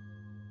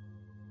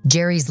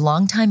 Gerry's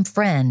longtime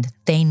friend,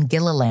 Thane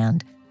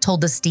Gilliland,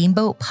 told the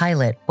Steamboat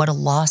pilot what a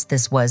loss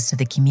this was to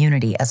the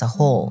community as a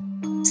whole,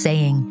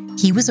 saying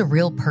he was a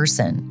real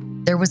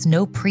person. There was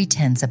no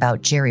pretense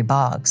about Gerry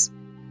Boggs.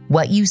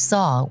 What you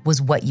saw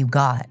was what you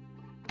got.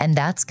 And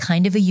that's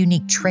kind of a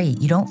unique trait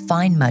you don't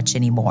find much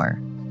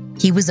anymore.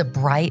 He was a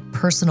bright,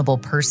 personable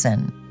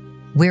person.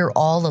 We're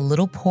all a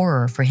little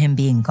poorer for him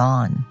being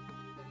gone.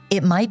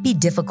 It might be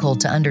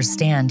difficult to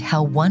understand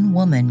how one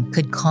woman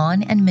could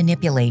con and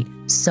manipulate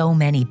so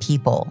many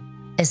people,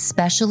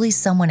 especially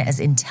someone as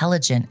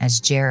intelligent as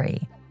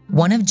Gerry.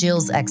 One of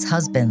Jill's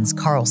ex-husbands,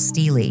 Carl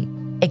Steele,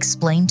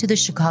 explained to the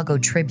Chicago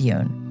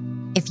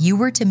Tribune, "If you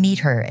were to meet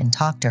her and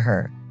talk to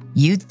her,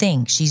 you'd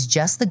think she's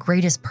just the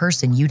greatest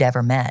person you'd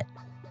ever met.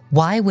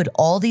 Why would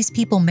all these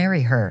people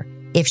marry her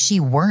if she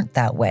weren't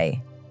that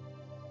way?"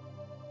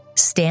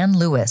 Stan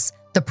Lewis,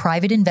 the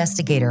private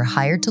investigator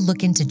hired to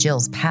look into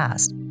Jill's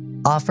past,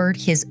 offered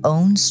his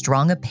own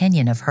strong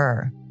opinion of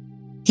her.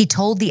 He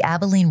told the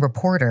Abilene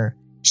Reporter,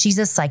 "She's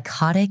a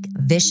psychotic,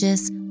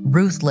 vicious,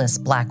 ruthless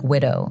Black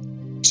widow.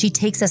 She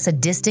takes a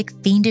sadistic,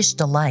 fiendish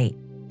delight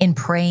in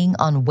preying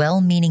on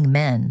well-meaning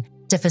men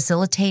to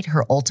facilitate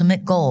her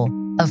ultimate goal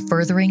of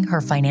furthering her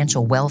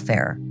financial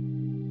welfare."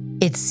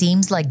 It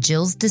seems like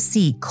Jill's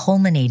deceit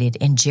culminated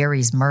in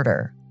Gerry's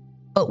murder.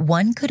 But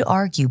one could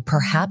argue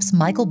perhaps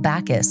Michael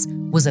Backus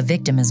was a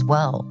victim as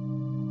well.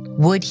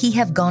 Would he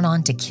have gone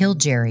on to kill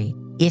Gerry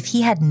if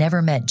he had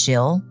never met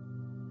Jill?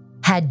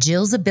 Had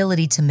Jill's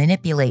ability to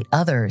manipulate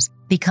others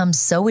become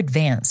so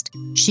advanced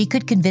she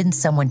could convince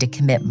someone to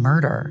commit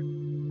murder?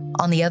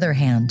 On the other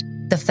hand,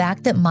 the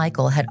fact that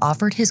Michael had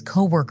offered his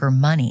coworker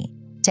money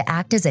to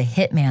act as a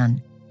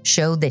hitman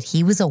showed that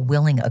he was a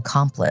willing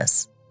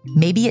accomplice.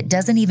 Maybe it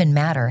doesn't even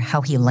matter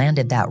how he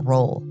landed that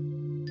role.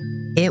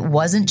 It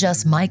wasn't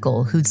just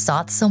Michael who'd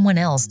sought someone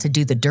else to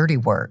do the dirty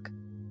work.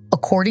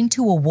 According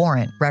to a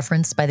warrant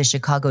referenced by the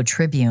Chicago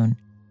Tribune,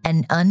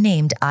 an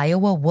unnamed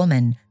Iowa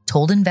woman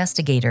told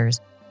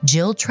investigators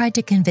Jill tried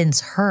to convince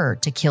her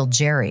to kill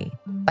Gerry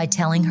by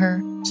telling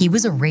her he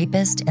was a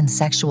rapist and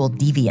sexual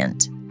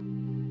deviant.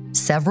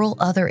 Several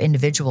other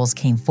individuals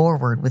came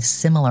forward with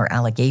similar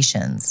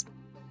allegations.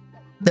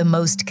 The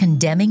most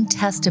condemning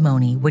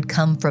testimony would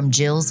come from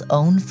Jill's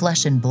own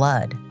flesh and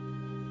blood.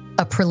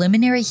 A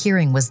preliminary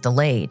hearing was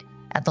delayed.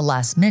 At the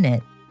last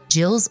minute,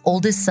 Jill's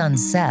oldest son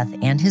Seth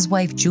and his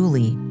wife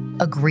Julie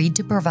agreed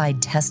to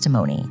provide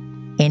testimony.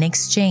 In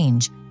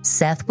exchange,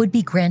 Seth would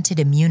be granted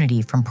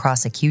immunity from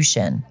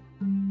prosecution.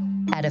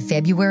 At a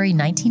February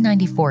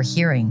 1994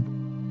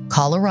 hearing,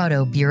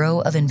 Colorado Bureau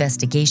of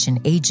Investigation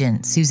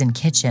agent Susan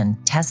Kitchen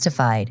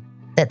testified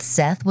that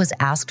Seth was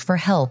asked for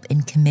help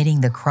in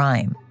committing the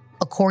crime.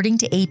 According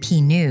to AP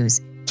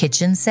News,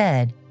 Kitchen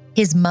said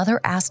his mother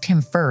asked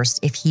him first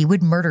if he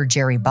would murder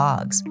Gerry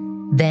Boggs,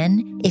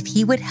 then if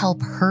he would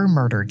help her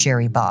murder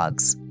Gerry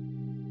Boggs.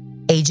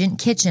 Agent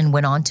Kitchen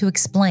went on to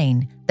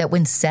explain that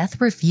when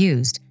Seth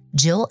refused,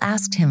 Jill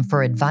asked him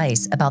for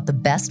advice about the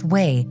best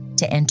way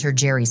to enter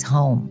Gerry's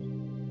home.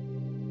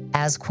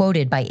 As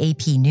quoted by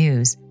AP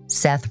News,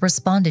 Seth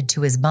responded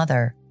to his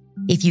mother,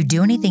 "If you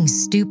do anything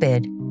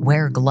stupid,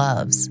 wear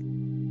gloves."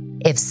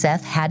 If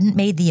Seth hadn't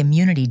made the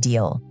immunity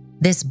deal,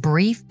 this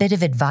brief bit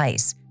of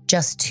advice,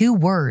 just 2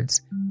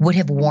 words, would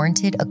have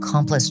warranted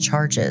accomplice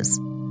charges.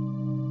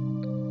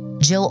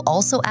 Jill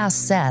also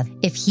asked Seth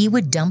if he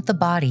would dump the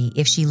body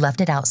if she left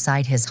it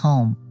outside his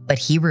home, but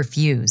he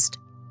refused.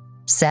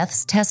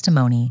 Seth's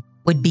testimony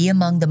would be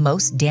among the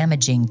most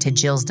damaging to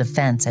Jill's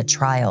defense at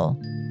trial.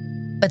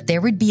 But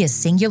there would be a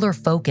singular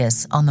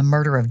focus on the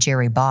murder of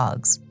Gerry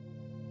Boggs.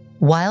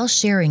 While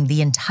sharing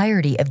the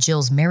entirety of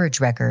Jill's marriage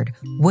record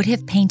would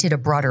have painted a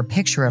broader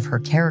picture of her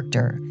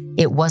character,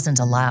 it wasn't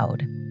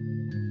allowed.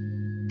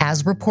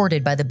 As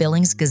reported by the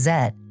Billings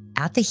Gazette,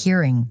 at the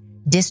hearing,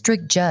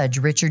 District Judge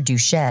Richard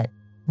Duchette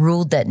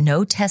ruled that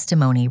no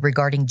testimony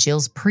regarding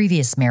Jill's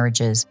previous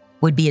marriages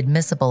would be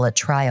admissible at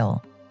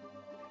trial.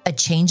 A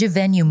change of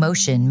venue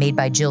motion made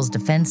by Jill's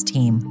defense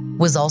team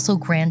was also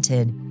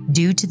granted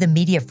due to the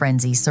media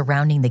frenzy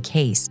surrounding the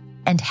case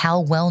and how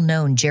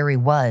well-known Gerry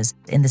was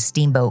in the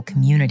Steamboat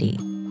community.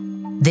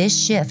 This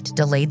shift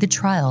delayed the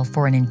trial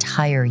for an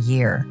entire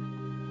year.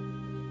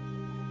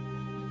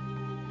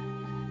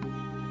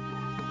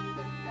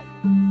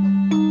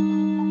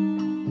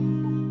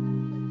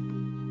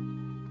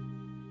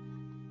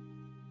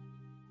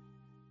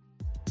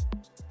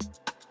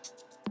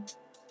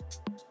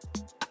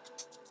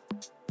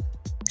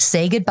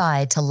 Say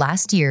goodbye to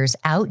last year's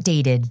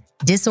outdated,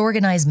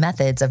 disorganized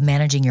methods of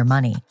managing your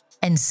money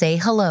and say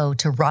hello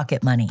to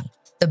Rocket Money,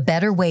 the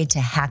better way to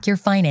hack your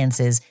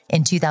finances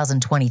in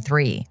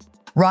 2023.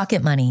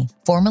 Rocket Money,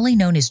 formerly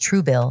known as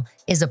Truebill,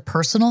 is a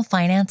personal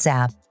finance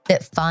app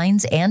that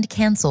finds and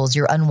cancels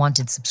your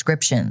unwanted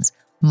subscriptions,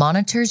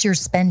 monitors your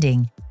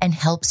spending, and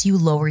helps you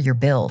lower your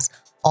bills,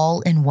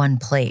 all in one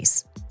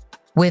place.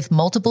 With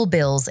multiple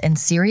bills and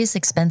serious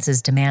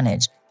expenses to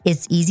manage,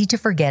 it's easy to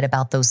forget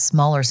about those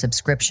smaller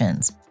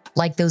subscriptions,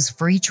 like those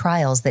free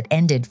trials that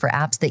ended for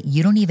apps that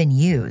you don't even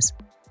use.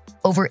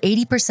 Over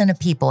 80% of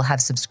people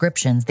have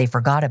subscriptions they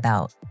forgot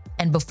about,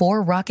 and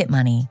before Rocket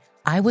Money,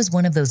 I was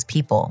one of those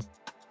people.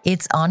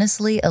 It's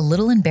honestly a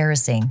little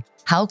embarrassing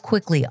how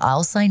quickly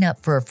I'll sign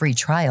up for a free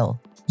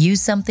trial,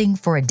 use something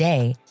for a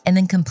day, and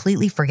then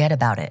completely forget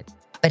about it.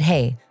 But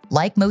hey,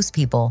 like most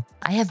people,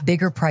 I have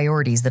bigger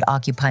priorities that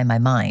occupy my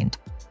mind.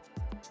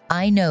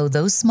 I know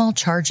those small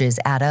charges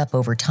add up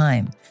over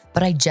time,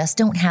 but I just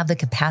don't have the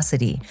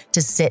capacity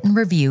to sit and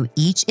review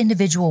each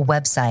individual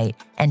website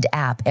and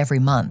app every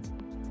month.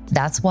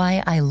 That's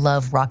why I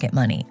love Rocket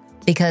Money,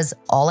 because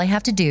all I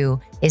have to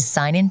do is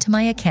sign into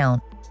my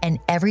account and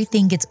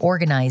everything gets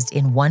organized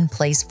in one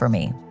place for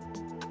me.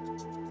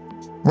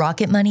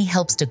 Rocket Money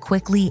helps to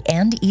quickly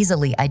and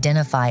easily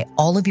identify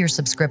all of your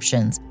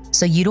subscriptions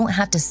so you don't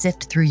have to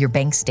sift through your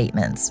bank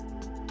statements.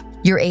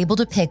 You're able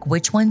to pick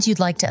which ones you'd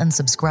like to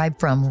unsubscribe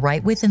from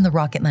right within the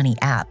Rocket Money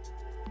app.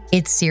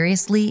 It's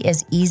seriously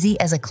as easy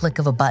as a click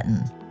of a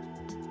button.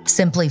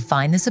 Simply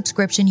find the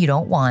subscription you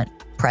don't want,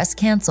 press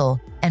cancel,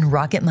 and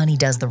Rocket Money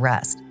does the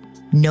rest.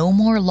 No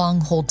more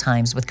long hold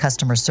times with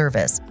customer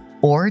service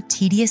or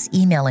tedious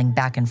emailing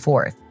back and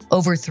forth.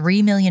 Over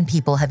 3 million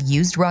people have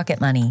used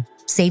Rocket Money,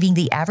 saving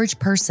the average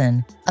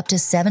person up to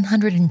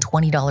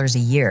 $720 a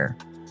year.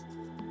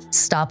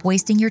 Stop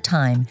wasting your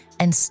time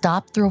and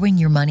stop throwing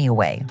your money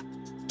away.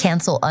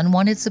 Cancel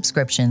unwanted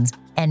subscriptions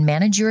and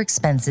manage your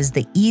expenses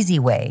the easy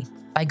way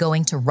by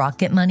going to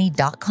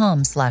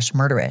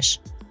rocketmoney.com/murderish.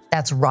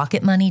 That's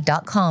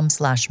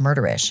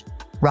rocketmoney.com/murderish.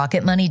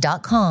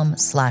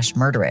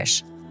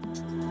 rocketmoney.com/murderish.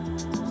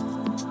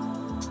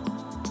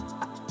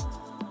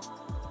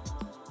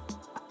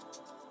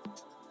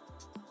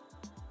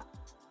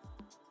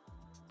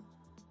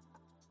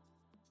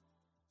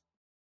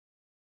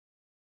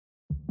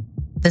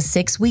 The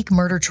 6-week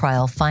murder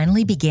trial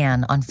finally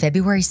began on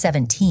February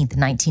 17,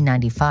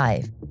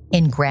 1995,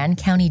 in Grand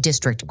County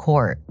District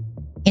Court.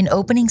 In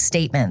opening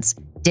statements,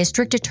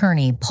 District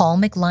Attorney Paul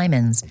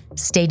McLymans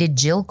stated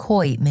Jill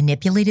Coit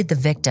manipulated the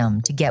victim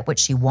to get what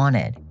she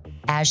wanted,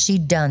 as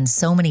she'd done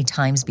so many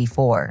times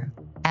before.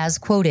 As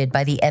quoted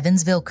by the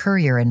Evansville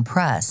Courier and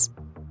Press,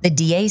 the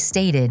DA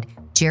stated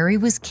Gerry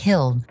was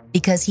killed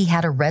because he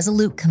had a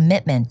resolute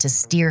commitment to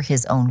steer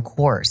his own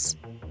course.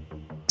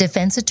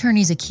 Defense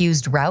attorneys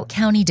accused Routt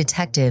County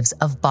detectives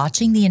of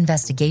botching the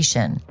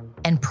investigation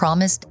and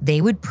promised they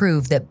would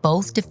prove that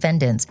both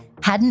defendants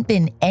hadn't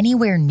been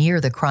anywhere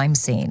near the crime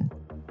scene.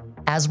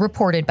 As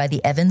reported by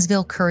the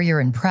Evansville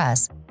Courier and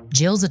Press,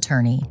 Jill's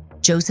attorney,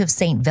 Joseph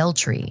St.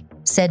 Veltri,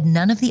 said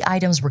none of the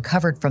items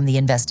recovered from the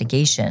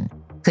investigation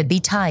could be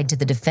tied to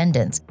the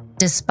defendants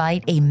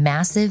despite a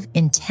massive,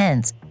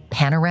 intense,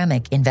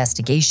 panoramic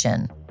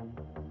investigation.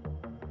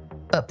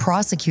 But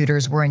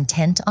prosecutors were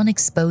intent on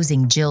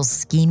exposing Jill's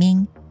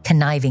scheming,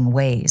 conniving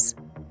ways.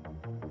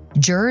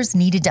 Jurors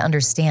needed to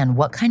understand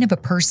what kind of a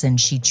person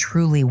she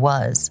truly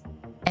was,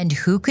 and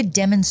who could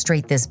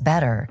demonstrate this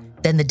better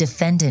than the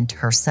defendant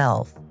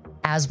herself.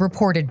 As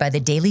reported by the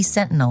Daily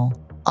Sentinel,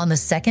 on the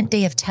second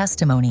day of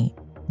testimony,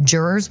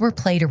 jurors were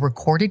played a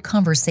recorded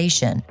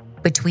conversation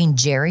between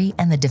Gerry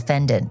and the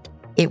defendant.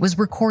 It was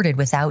recorded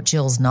without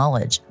Jill's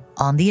knowledge,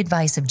 on the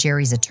advice of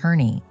Gerry's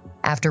attorney,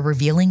 after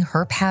revealing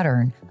her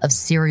pattern of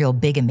serial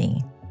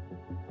bigamy.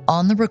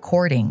 On the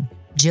recording,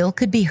 Jill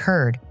could be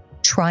heard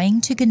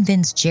trying to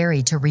convince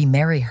Gerry to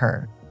remarry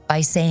her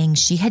by saying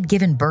she had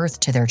given birth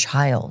to their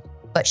child,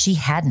 but she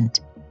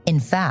hadn't. In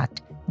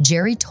fact,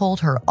 Gerry told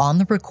her on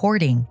the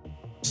recording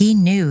he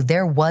knew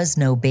there was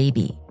no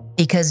baby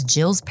because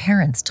Jill's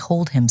parents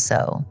told him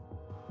so.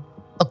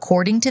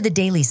 According to the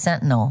Daily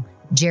Sentinel,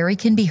 Gerry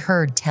can be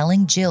heard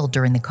telling Jill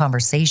during the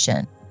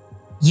conversation,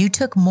 "You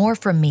took more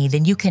from me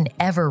than you can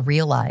ever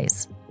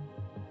realize."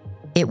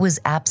 It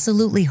was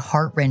absolutely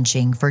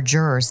heart-wrenching for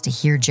jurors to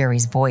hear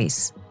Gerry's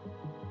voice.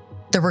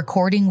 The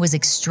recording was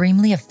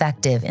extremely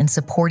effective in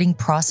supporting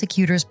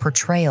prosecutors'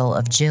 portrayal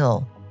of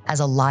Jill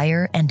as a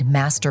liar and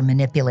master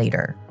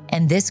manipulator,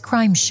 and this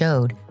crime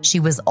showed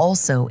she was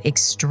also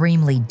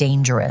extremely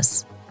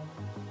dangerous.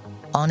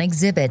 On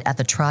exhibit at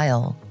the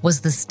trial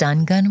was the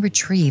stun gun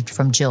retrieved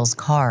from Jill's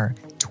car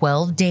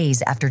 12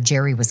 days after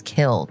Gerry was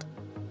killed.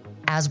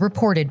 As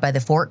reported by the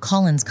Fort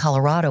Collins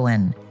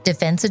Coloradoan,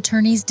 defense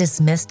attorneys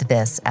dismissed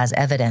this as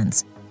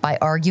evidence by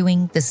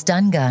arguing the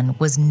stun gun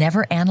was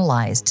never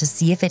analyzed to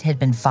see if it had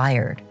been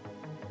fired.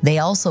 They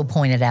also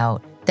pointed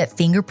out that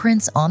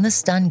fingerprints on the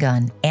stun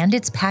gun and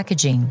its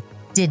packaging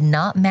did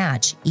not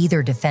match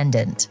either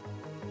defendant.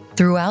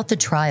 Throughout the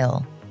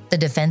trial, the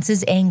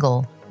defense's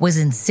angle was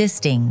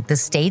insisting the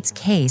state's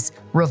case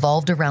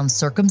revolved around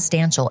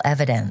circumstantial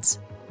evidence.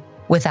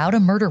 Without a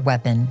murder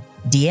weapon,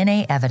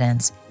 DNA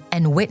evidence,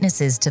 and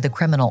witnesses to the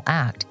criminal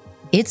act,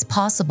 it's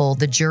possible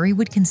the jury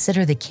would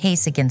consider the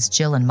case against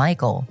Jill and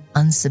Michael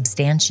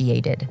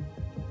unsubstantiated.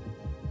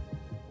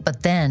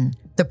 But then,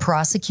 the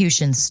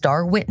prosecution's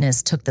star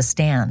witness took the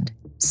stand,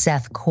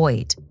 Seth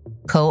Coit,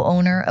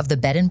 co-owner of the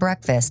bed and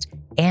breakfast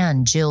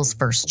and Jill's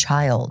first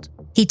child.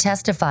 He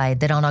testified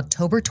that on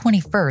October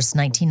 21,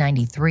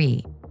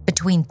 1993,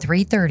 between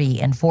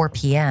 3:30 and 4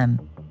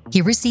 p.m.,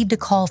 he received a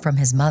call from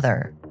his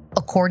mother.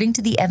 According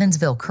to the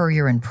Evansville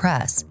Courier and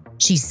Press,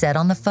 she said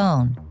on the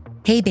phone,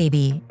 "Hey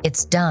baby,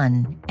 it's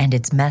done and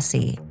it's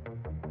messy."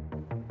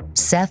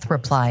 Seth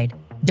replied,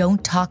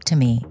 "Don't talk to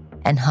me,"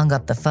 and hung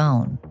up the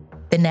phone.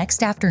 The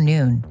next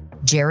afternoon,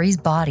 Gerry's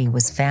body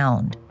was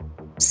found.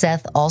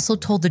 Seth also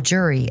told the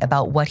jury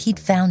about what he'd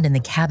found in the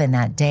cabin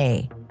that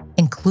day,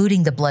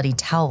 including the bloody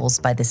towels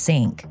by the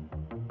sink.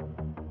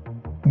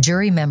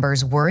 Jury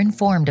members were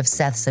informed of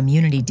Seth's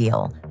immunity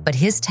deal, but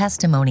his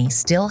testimony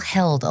still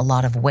held a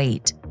lot of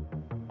weight.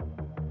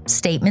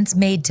 Statements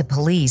made to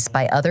police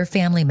by other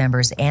family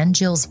members and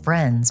Jill's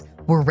friends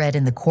were read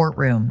in the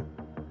courtroom.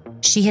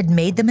 She had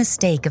made the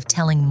mistake of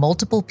telling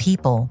multiple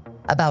people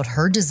about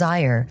her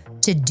desire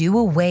to do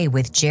away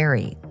with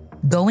Gerry,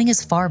 going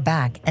as far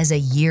back as a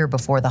year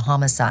before the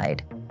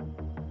homicide.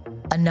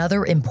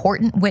 Another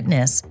important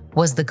witness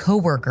was the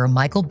coworker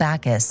Michael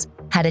Backus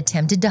had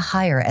attempted to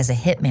hire as a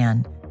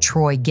hitman,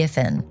 Troy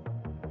Giffen.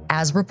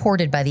 As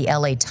reported by the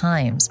LA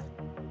Times,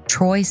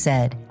 Troy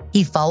said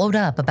he followed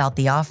up about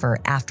the offer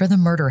after the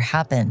murder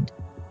happened,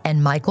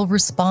 and Michael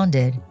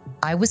responded,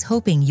 "I was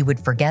hoping you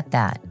would forget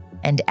that,"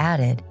 and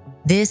added,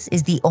 "This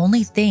is the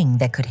only thing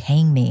that could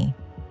hang me."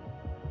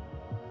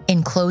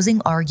 In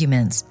closing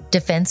arguments,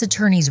 defense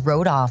attorneys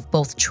wrote off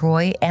both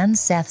Troy and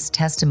Seth's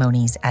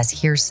testimonies as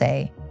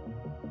hearsay.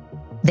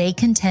 They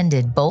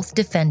contended both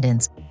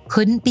defendants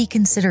couldn't be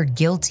considered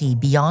guilty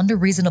beyond a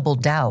reasonable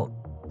doubt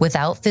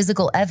without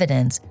physical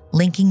evidence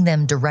linking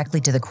them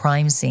directly to the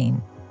crime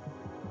scene.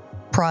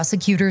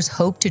 Prosecutors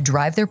hoped to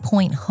drive their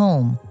point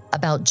home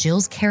about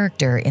Jill's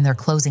character in their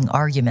closing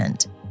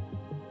argument.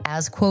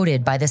 As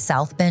quoted by the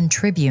South Bend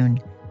Tribune,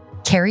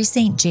 Carrie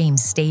St.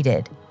 James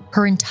stated,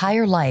 "Her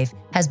entire life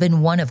has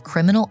been one of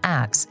criminal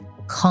acts,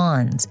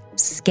 cons,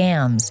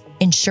 scams,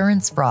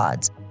 insurance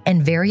frauds,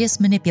 and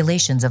various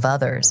manipulations of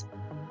others.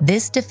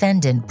 This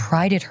defendant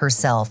prided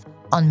herself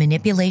on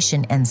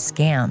manipulation and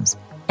scams,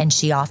 and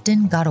she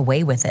often got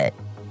away with it."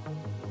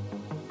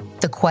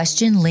 The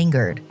question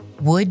lingered,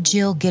 would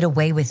Jill get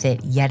away with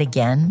it yet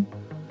again?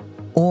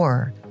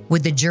 Or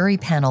would the jury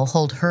panel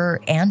hold her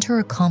and her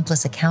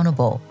accomplice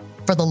accountable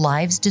for the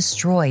lives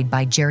destroyed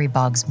by Gerry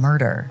Boggs'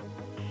 murder?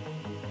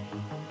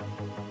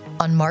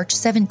 On March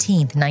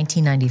 17,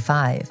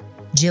 1995,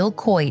 Jill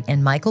Coit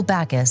and Michael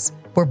Backus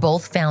were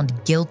both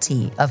found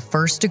guilty of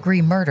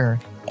first-degree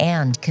murder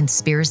and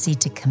conspiracy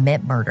to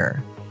commit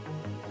murder.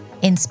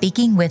 In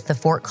speaking with the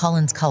Fort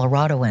Collins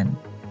Coloradoan,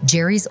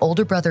 Gerry's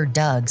older brother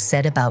Doug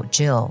said about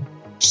Jill,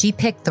 "She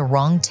picked the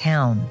wrong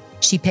town,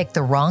 she picked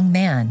the wrong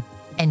man,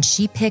 and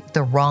she picked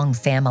the wrong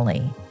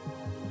family."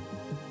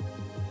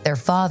 Their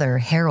father,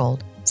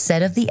 Harold,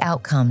 said of the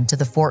outcome to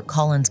the Fort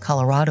Collins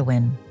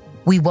Coloradoan,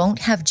 "We won't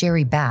have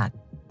Gerry back,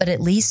 but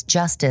at least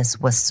justice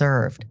was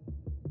served."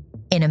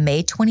 In a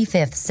May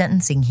 25th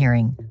sentencing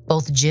hearing,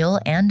 both Jill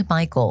and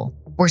Michael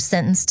were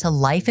sentenced to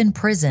life in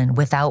prison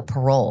without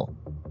parole,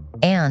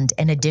 and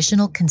an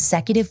additional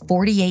consecutive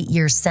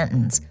 48-year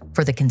sentence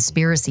for the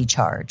conspiracy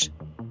charge.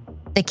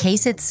 The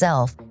case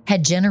itself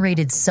had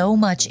generated so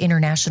much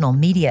international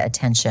media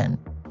attention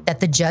that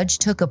the judge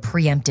took a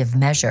preemptive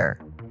measure.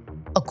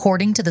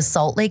 According to the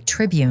Salt Lake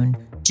Tribune,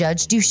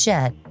 Judge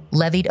Duchette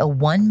levied a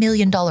 $1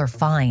 million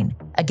fine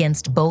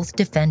against both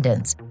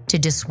defendants to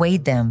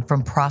dissuade them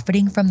from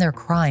profiting from their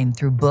crime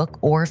through book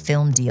or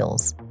film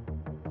deals.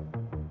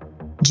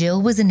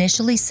 Jill was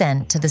initially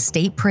sent to the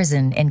state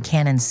prison in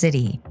Cannon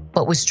City,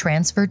 but was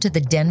transferred to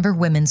the Denver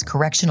Women's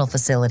Correctional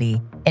Facility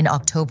in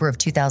October of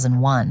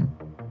 2001.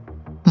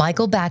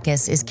 Michael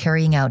Backus is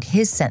carrying out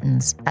his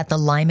sentence at the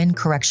Lyman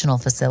Correctional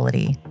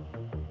Facility.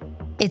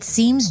 It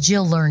seems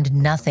Jill learned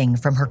nothing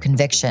from her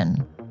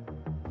conviction.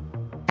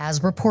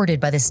 As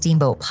reported by the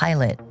Steamboat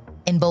Pilot,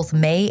 in both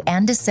May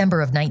and December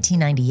of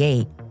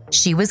 1998,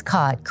 she was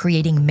caught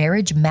creating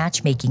marriage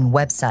matchmaking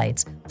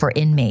websites for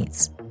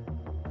inmates.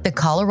 The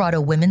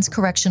Colorado Women's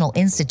Correctional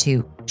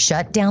Institute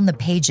shut down the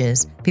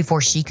pages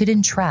before she could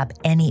entrap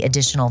any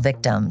additional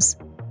victims.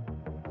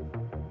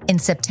 In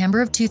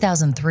September of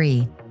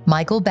 2003,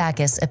 Michael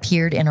Backus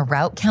appeared in a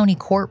Routt County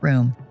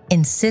courtroom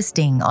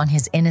insisting on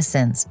his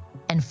innocence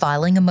and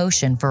filing a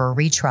motion for a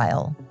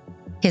retrial.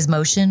 His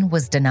motion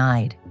was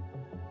denied.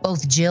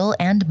 Both Jill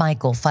and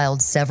Michael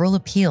filed several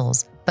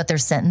appeals, but their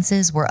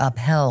sentences were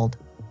upheld,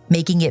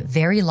 making it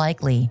very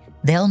likely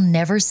they'll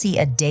never see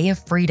a day of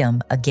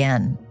freedom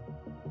again.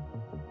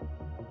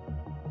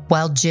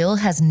 While Jill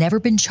has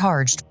never been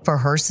charged for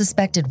her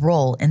suspected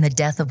role in the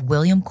death of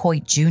William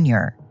Coit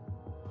Jr.,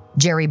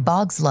 Gerry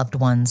Boggs' loved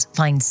ones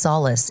find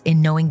solace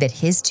in knowing that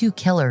his two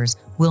killers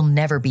will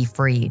never be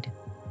freed.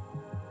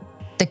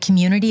 The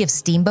community of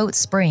Steamboat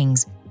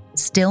Springs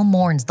still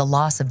mourns the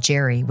loss of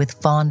Gerry with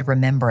fond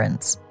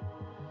remembrance.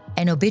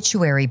 An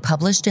obituary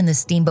published in the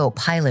Steamboat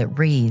Pilot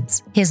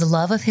reads, "His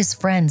love of his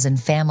friends and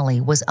family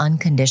was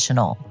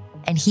unconditional,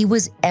 and he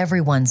was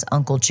everyone's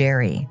Uncle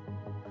Gerry."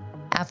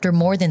 After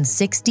more than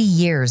 60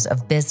 years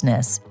of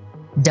business,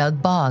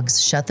 Doug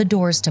Boggs shut the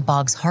doors to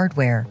Boggs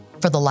Hardware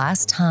for the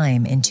last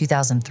time in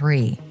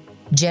 2003.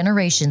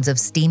 Generations of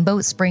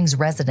Steamboat Springs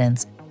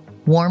residents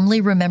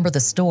warmly remember the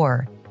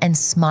store and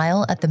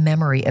smile at the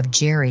memory of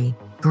Gerry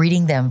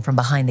greeting them from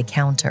behind the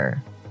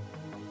counter.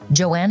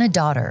 Joanna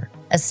Daughter,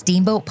 a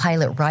Steamboat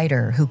Pilot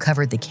writer who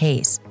covered the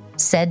case,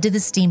 said to the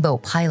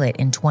Steamboat Pilot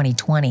in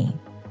 2020,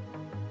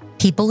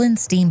 "People in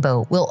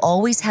Steamboat will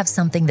always have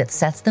something that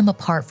sets them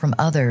apart from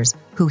others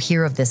who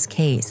hear of this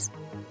case.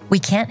 We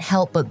can't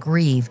help but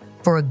grieve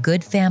for a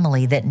good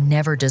family that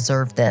never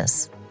deserved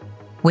this.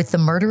 With the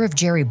murder of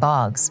Gerry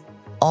Boggs,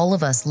 all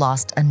of us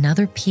lost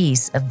another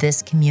piece of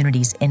this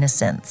community's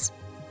innocence."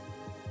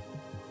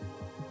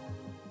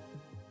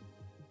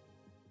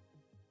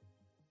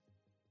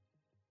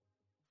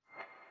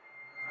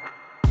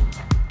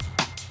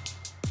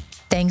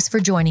 Thanks for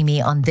joining me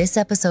on this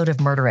episode of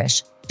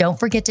Murderish. Don't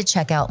forget to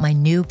check out my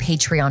new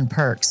Patreon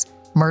perks.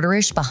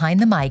 Murderish Behind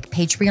the Mic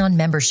Patreon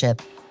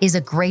membership is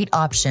a great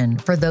option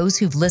for those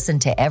who've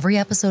listened to every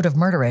episode of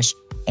Murderish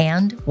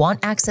and want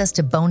access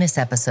to bonus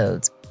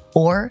episodes,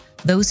 or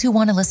those who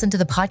want to listen to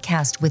the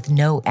podcast with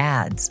no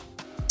ads.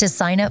 To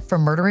sign up for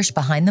Murderish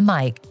Behind the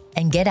Mic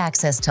and get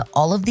access to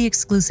all of the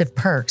exclusive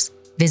perks,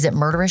 visit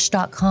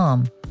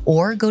murderish.com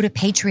or go to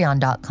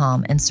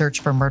patreon.com and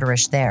search for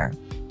Murderish there.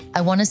 I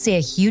want to say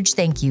a huge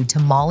thank you to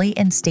Molly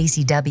and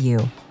Stacy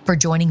W. for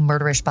joining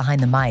Murderish Behind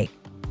the Mic.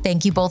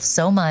 Thank you both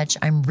so much.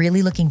 I'm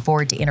really looking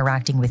forward to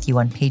interacting with you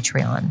on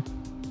Patreon.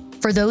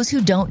 For those who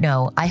don't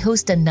know, I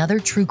host another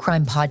true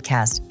crime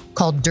podcast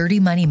called Dirty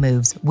Money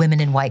Moves: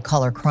 Women in White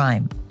Collar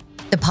Crime.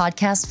 The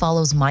podcast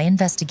follows my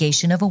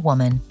investigation of a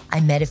woman I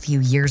met a few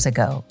years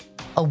ago,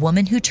 a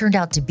woman who turned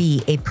out to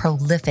be a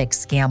prolific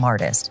scam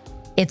artist.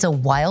 It's a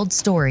wild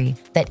story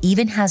that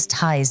even has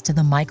ties to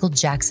the Michael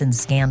Jackson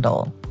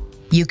scandal.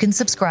 You can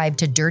subscribe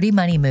to Dirty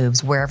Money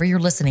Moves wherever you're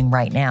listening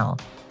right now.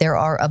 There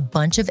are a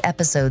bunch of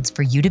episodes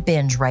for you to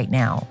binge right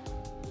now.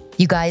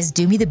 You guys,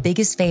 do me the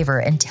biggest favor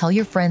and tell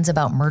your friends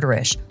about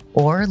Murderish,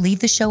 or leave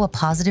the show a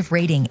positive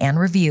rating and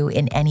review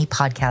in any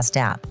podcast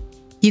app.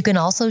 You can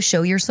also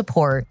show your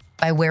support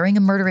by wearing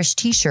a Murderish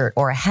t-shirt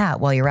or a hat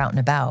while you're out and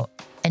about.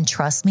 And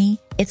trust me,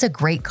 it's a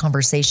great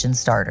conversation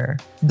starter.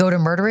 Go to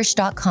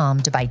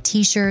murderish.com to buy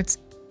t-shirts,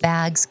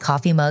 bags,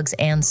 coffee mugs,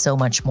 and so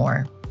much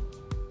more.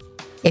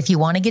 If you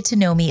want to get to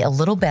know me a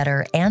little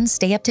better and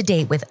stay up to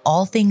date with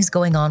all things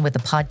going on with the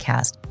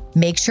podcast,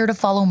 make sure to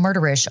follow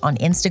Murderish on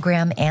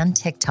Instagram and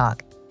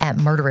TikTok at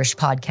Murderish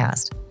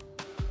Podcast.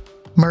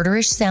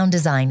 Murderish sound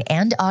design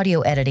and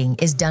audio editing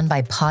is done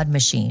by Pod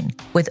Machine,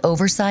 with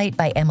oversight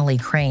by Emily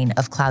Crane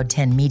of Cloud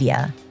 10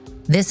 Media.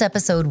 This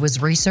episode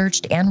was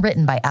researched and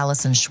written by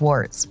Allison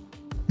Schwartz.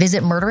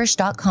 Visit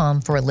murderish.com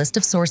for a list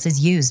of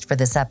sources used for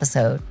this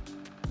episode.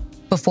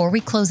 Before we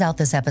close out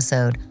this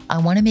episode, I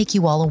want to make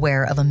you all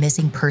aware of a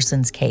missing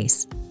persons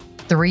case.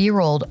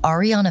 3-year-old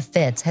Ariana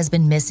Fitz has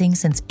been missing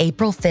since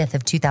April 5th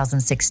of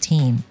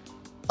 2016.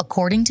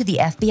 According to the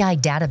FBI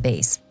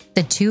database,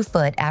 the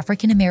 2-foot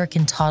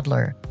African-American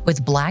toddler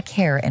with black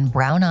hair and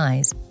brown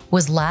eyes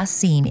was last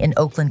seen in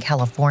Oakland,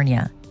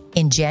 California,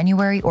 in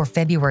January or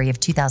February of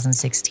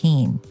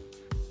 2016.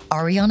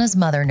 Ariana's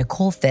mother,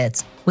 Nicole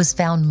Fitz, was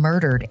found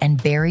murdered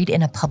and buried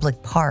in a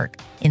public park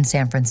in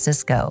San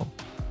Francisco.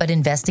 But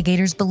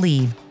investigators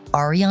believe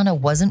Ariana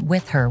wasn't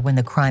with her when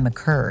the crime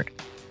occurred.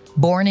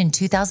 Born in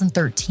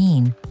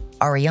 2013,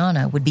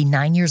 Ariana would be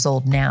 9 years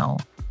old now.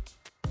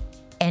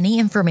 Any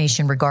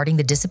information regarding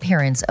the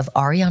disappearance of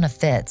Ariana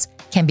Fitz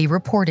can be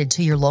reported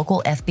to your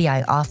local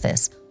FBI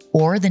office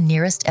or the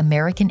nearest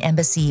American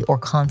embassy or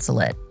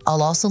consulate.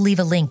 I'll also leave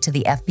a link to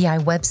the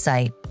FBI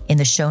website in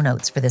the show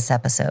notes for this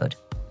episode.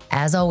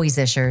 As always,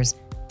 Ishers,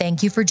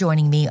 thank you for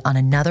joining me on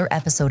another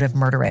episode of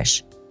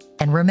Murderish.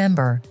 And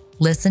remember,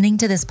 listening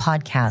to this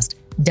podcast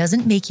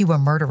doesn't make you a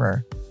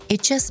murderer.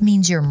 It just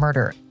means you're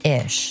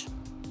murder-ish.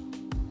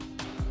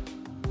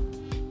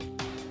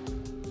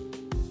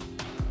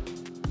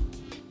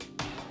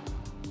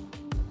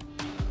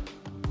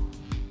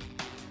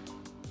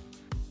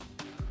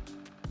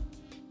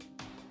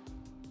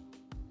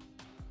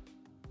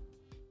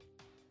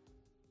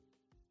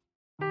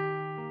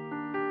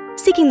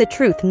 Seeking the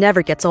truth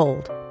never gets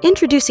old.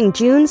 Introducing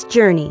June's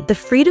Journey, the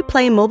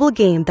free-to-play mobile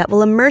game that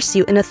will immerse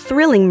you in a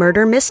thrilling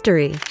murder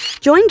mystery.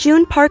 Join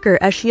June Parker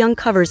as she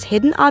uncovers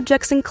hidden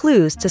objects and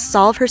clues to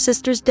solve her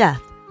sister's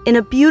death in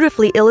a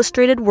beautifully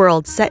illustrated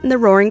world set in the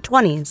Roaring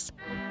 '20s.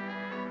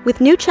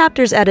 With new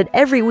chapters added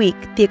every week,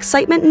 the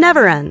excitement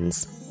never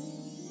ends.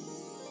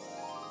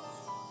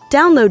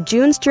 Download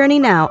June's Journey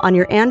now on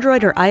your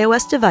Android or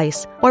iOS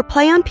device, or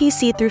play on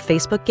PC through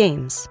Facebook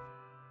Games.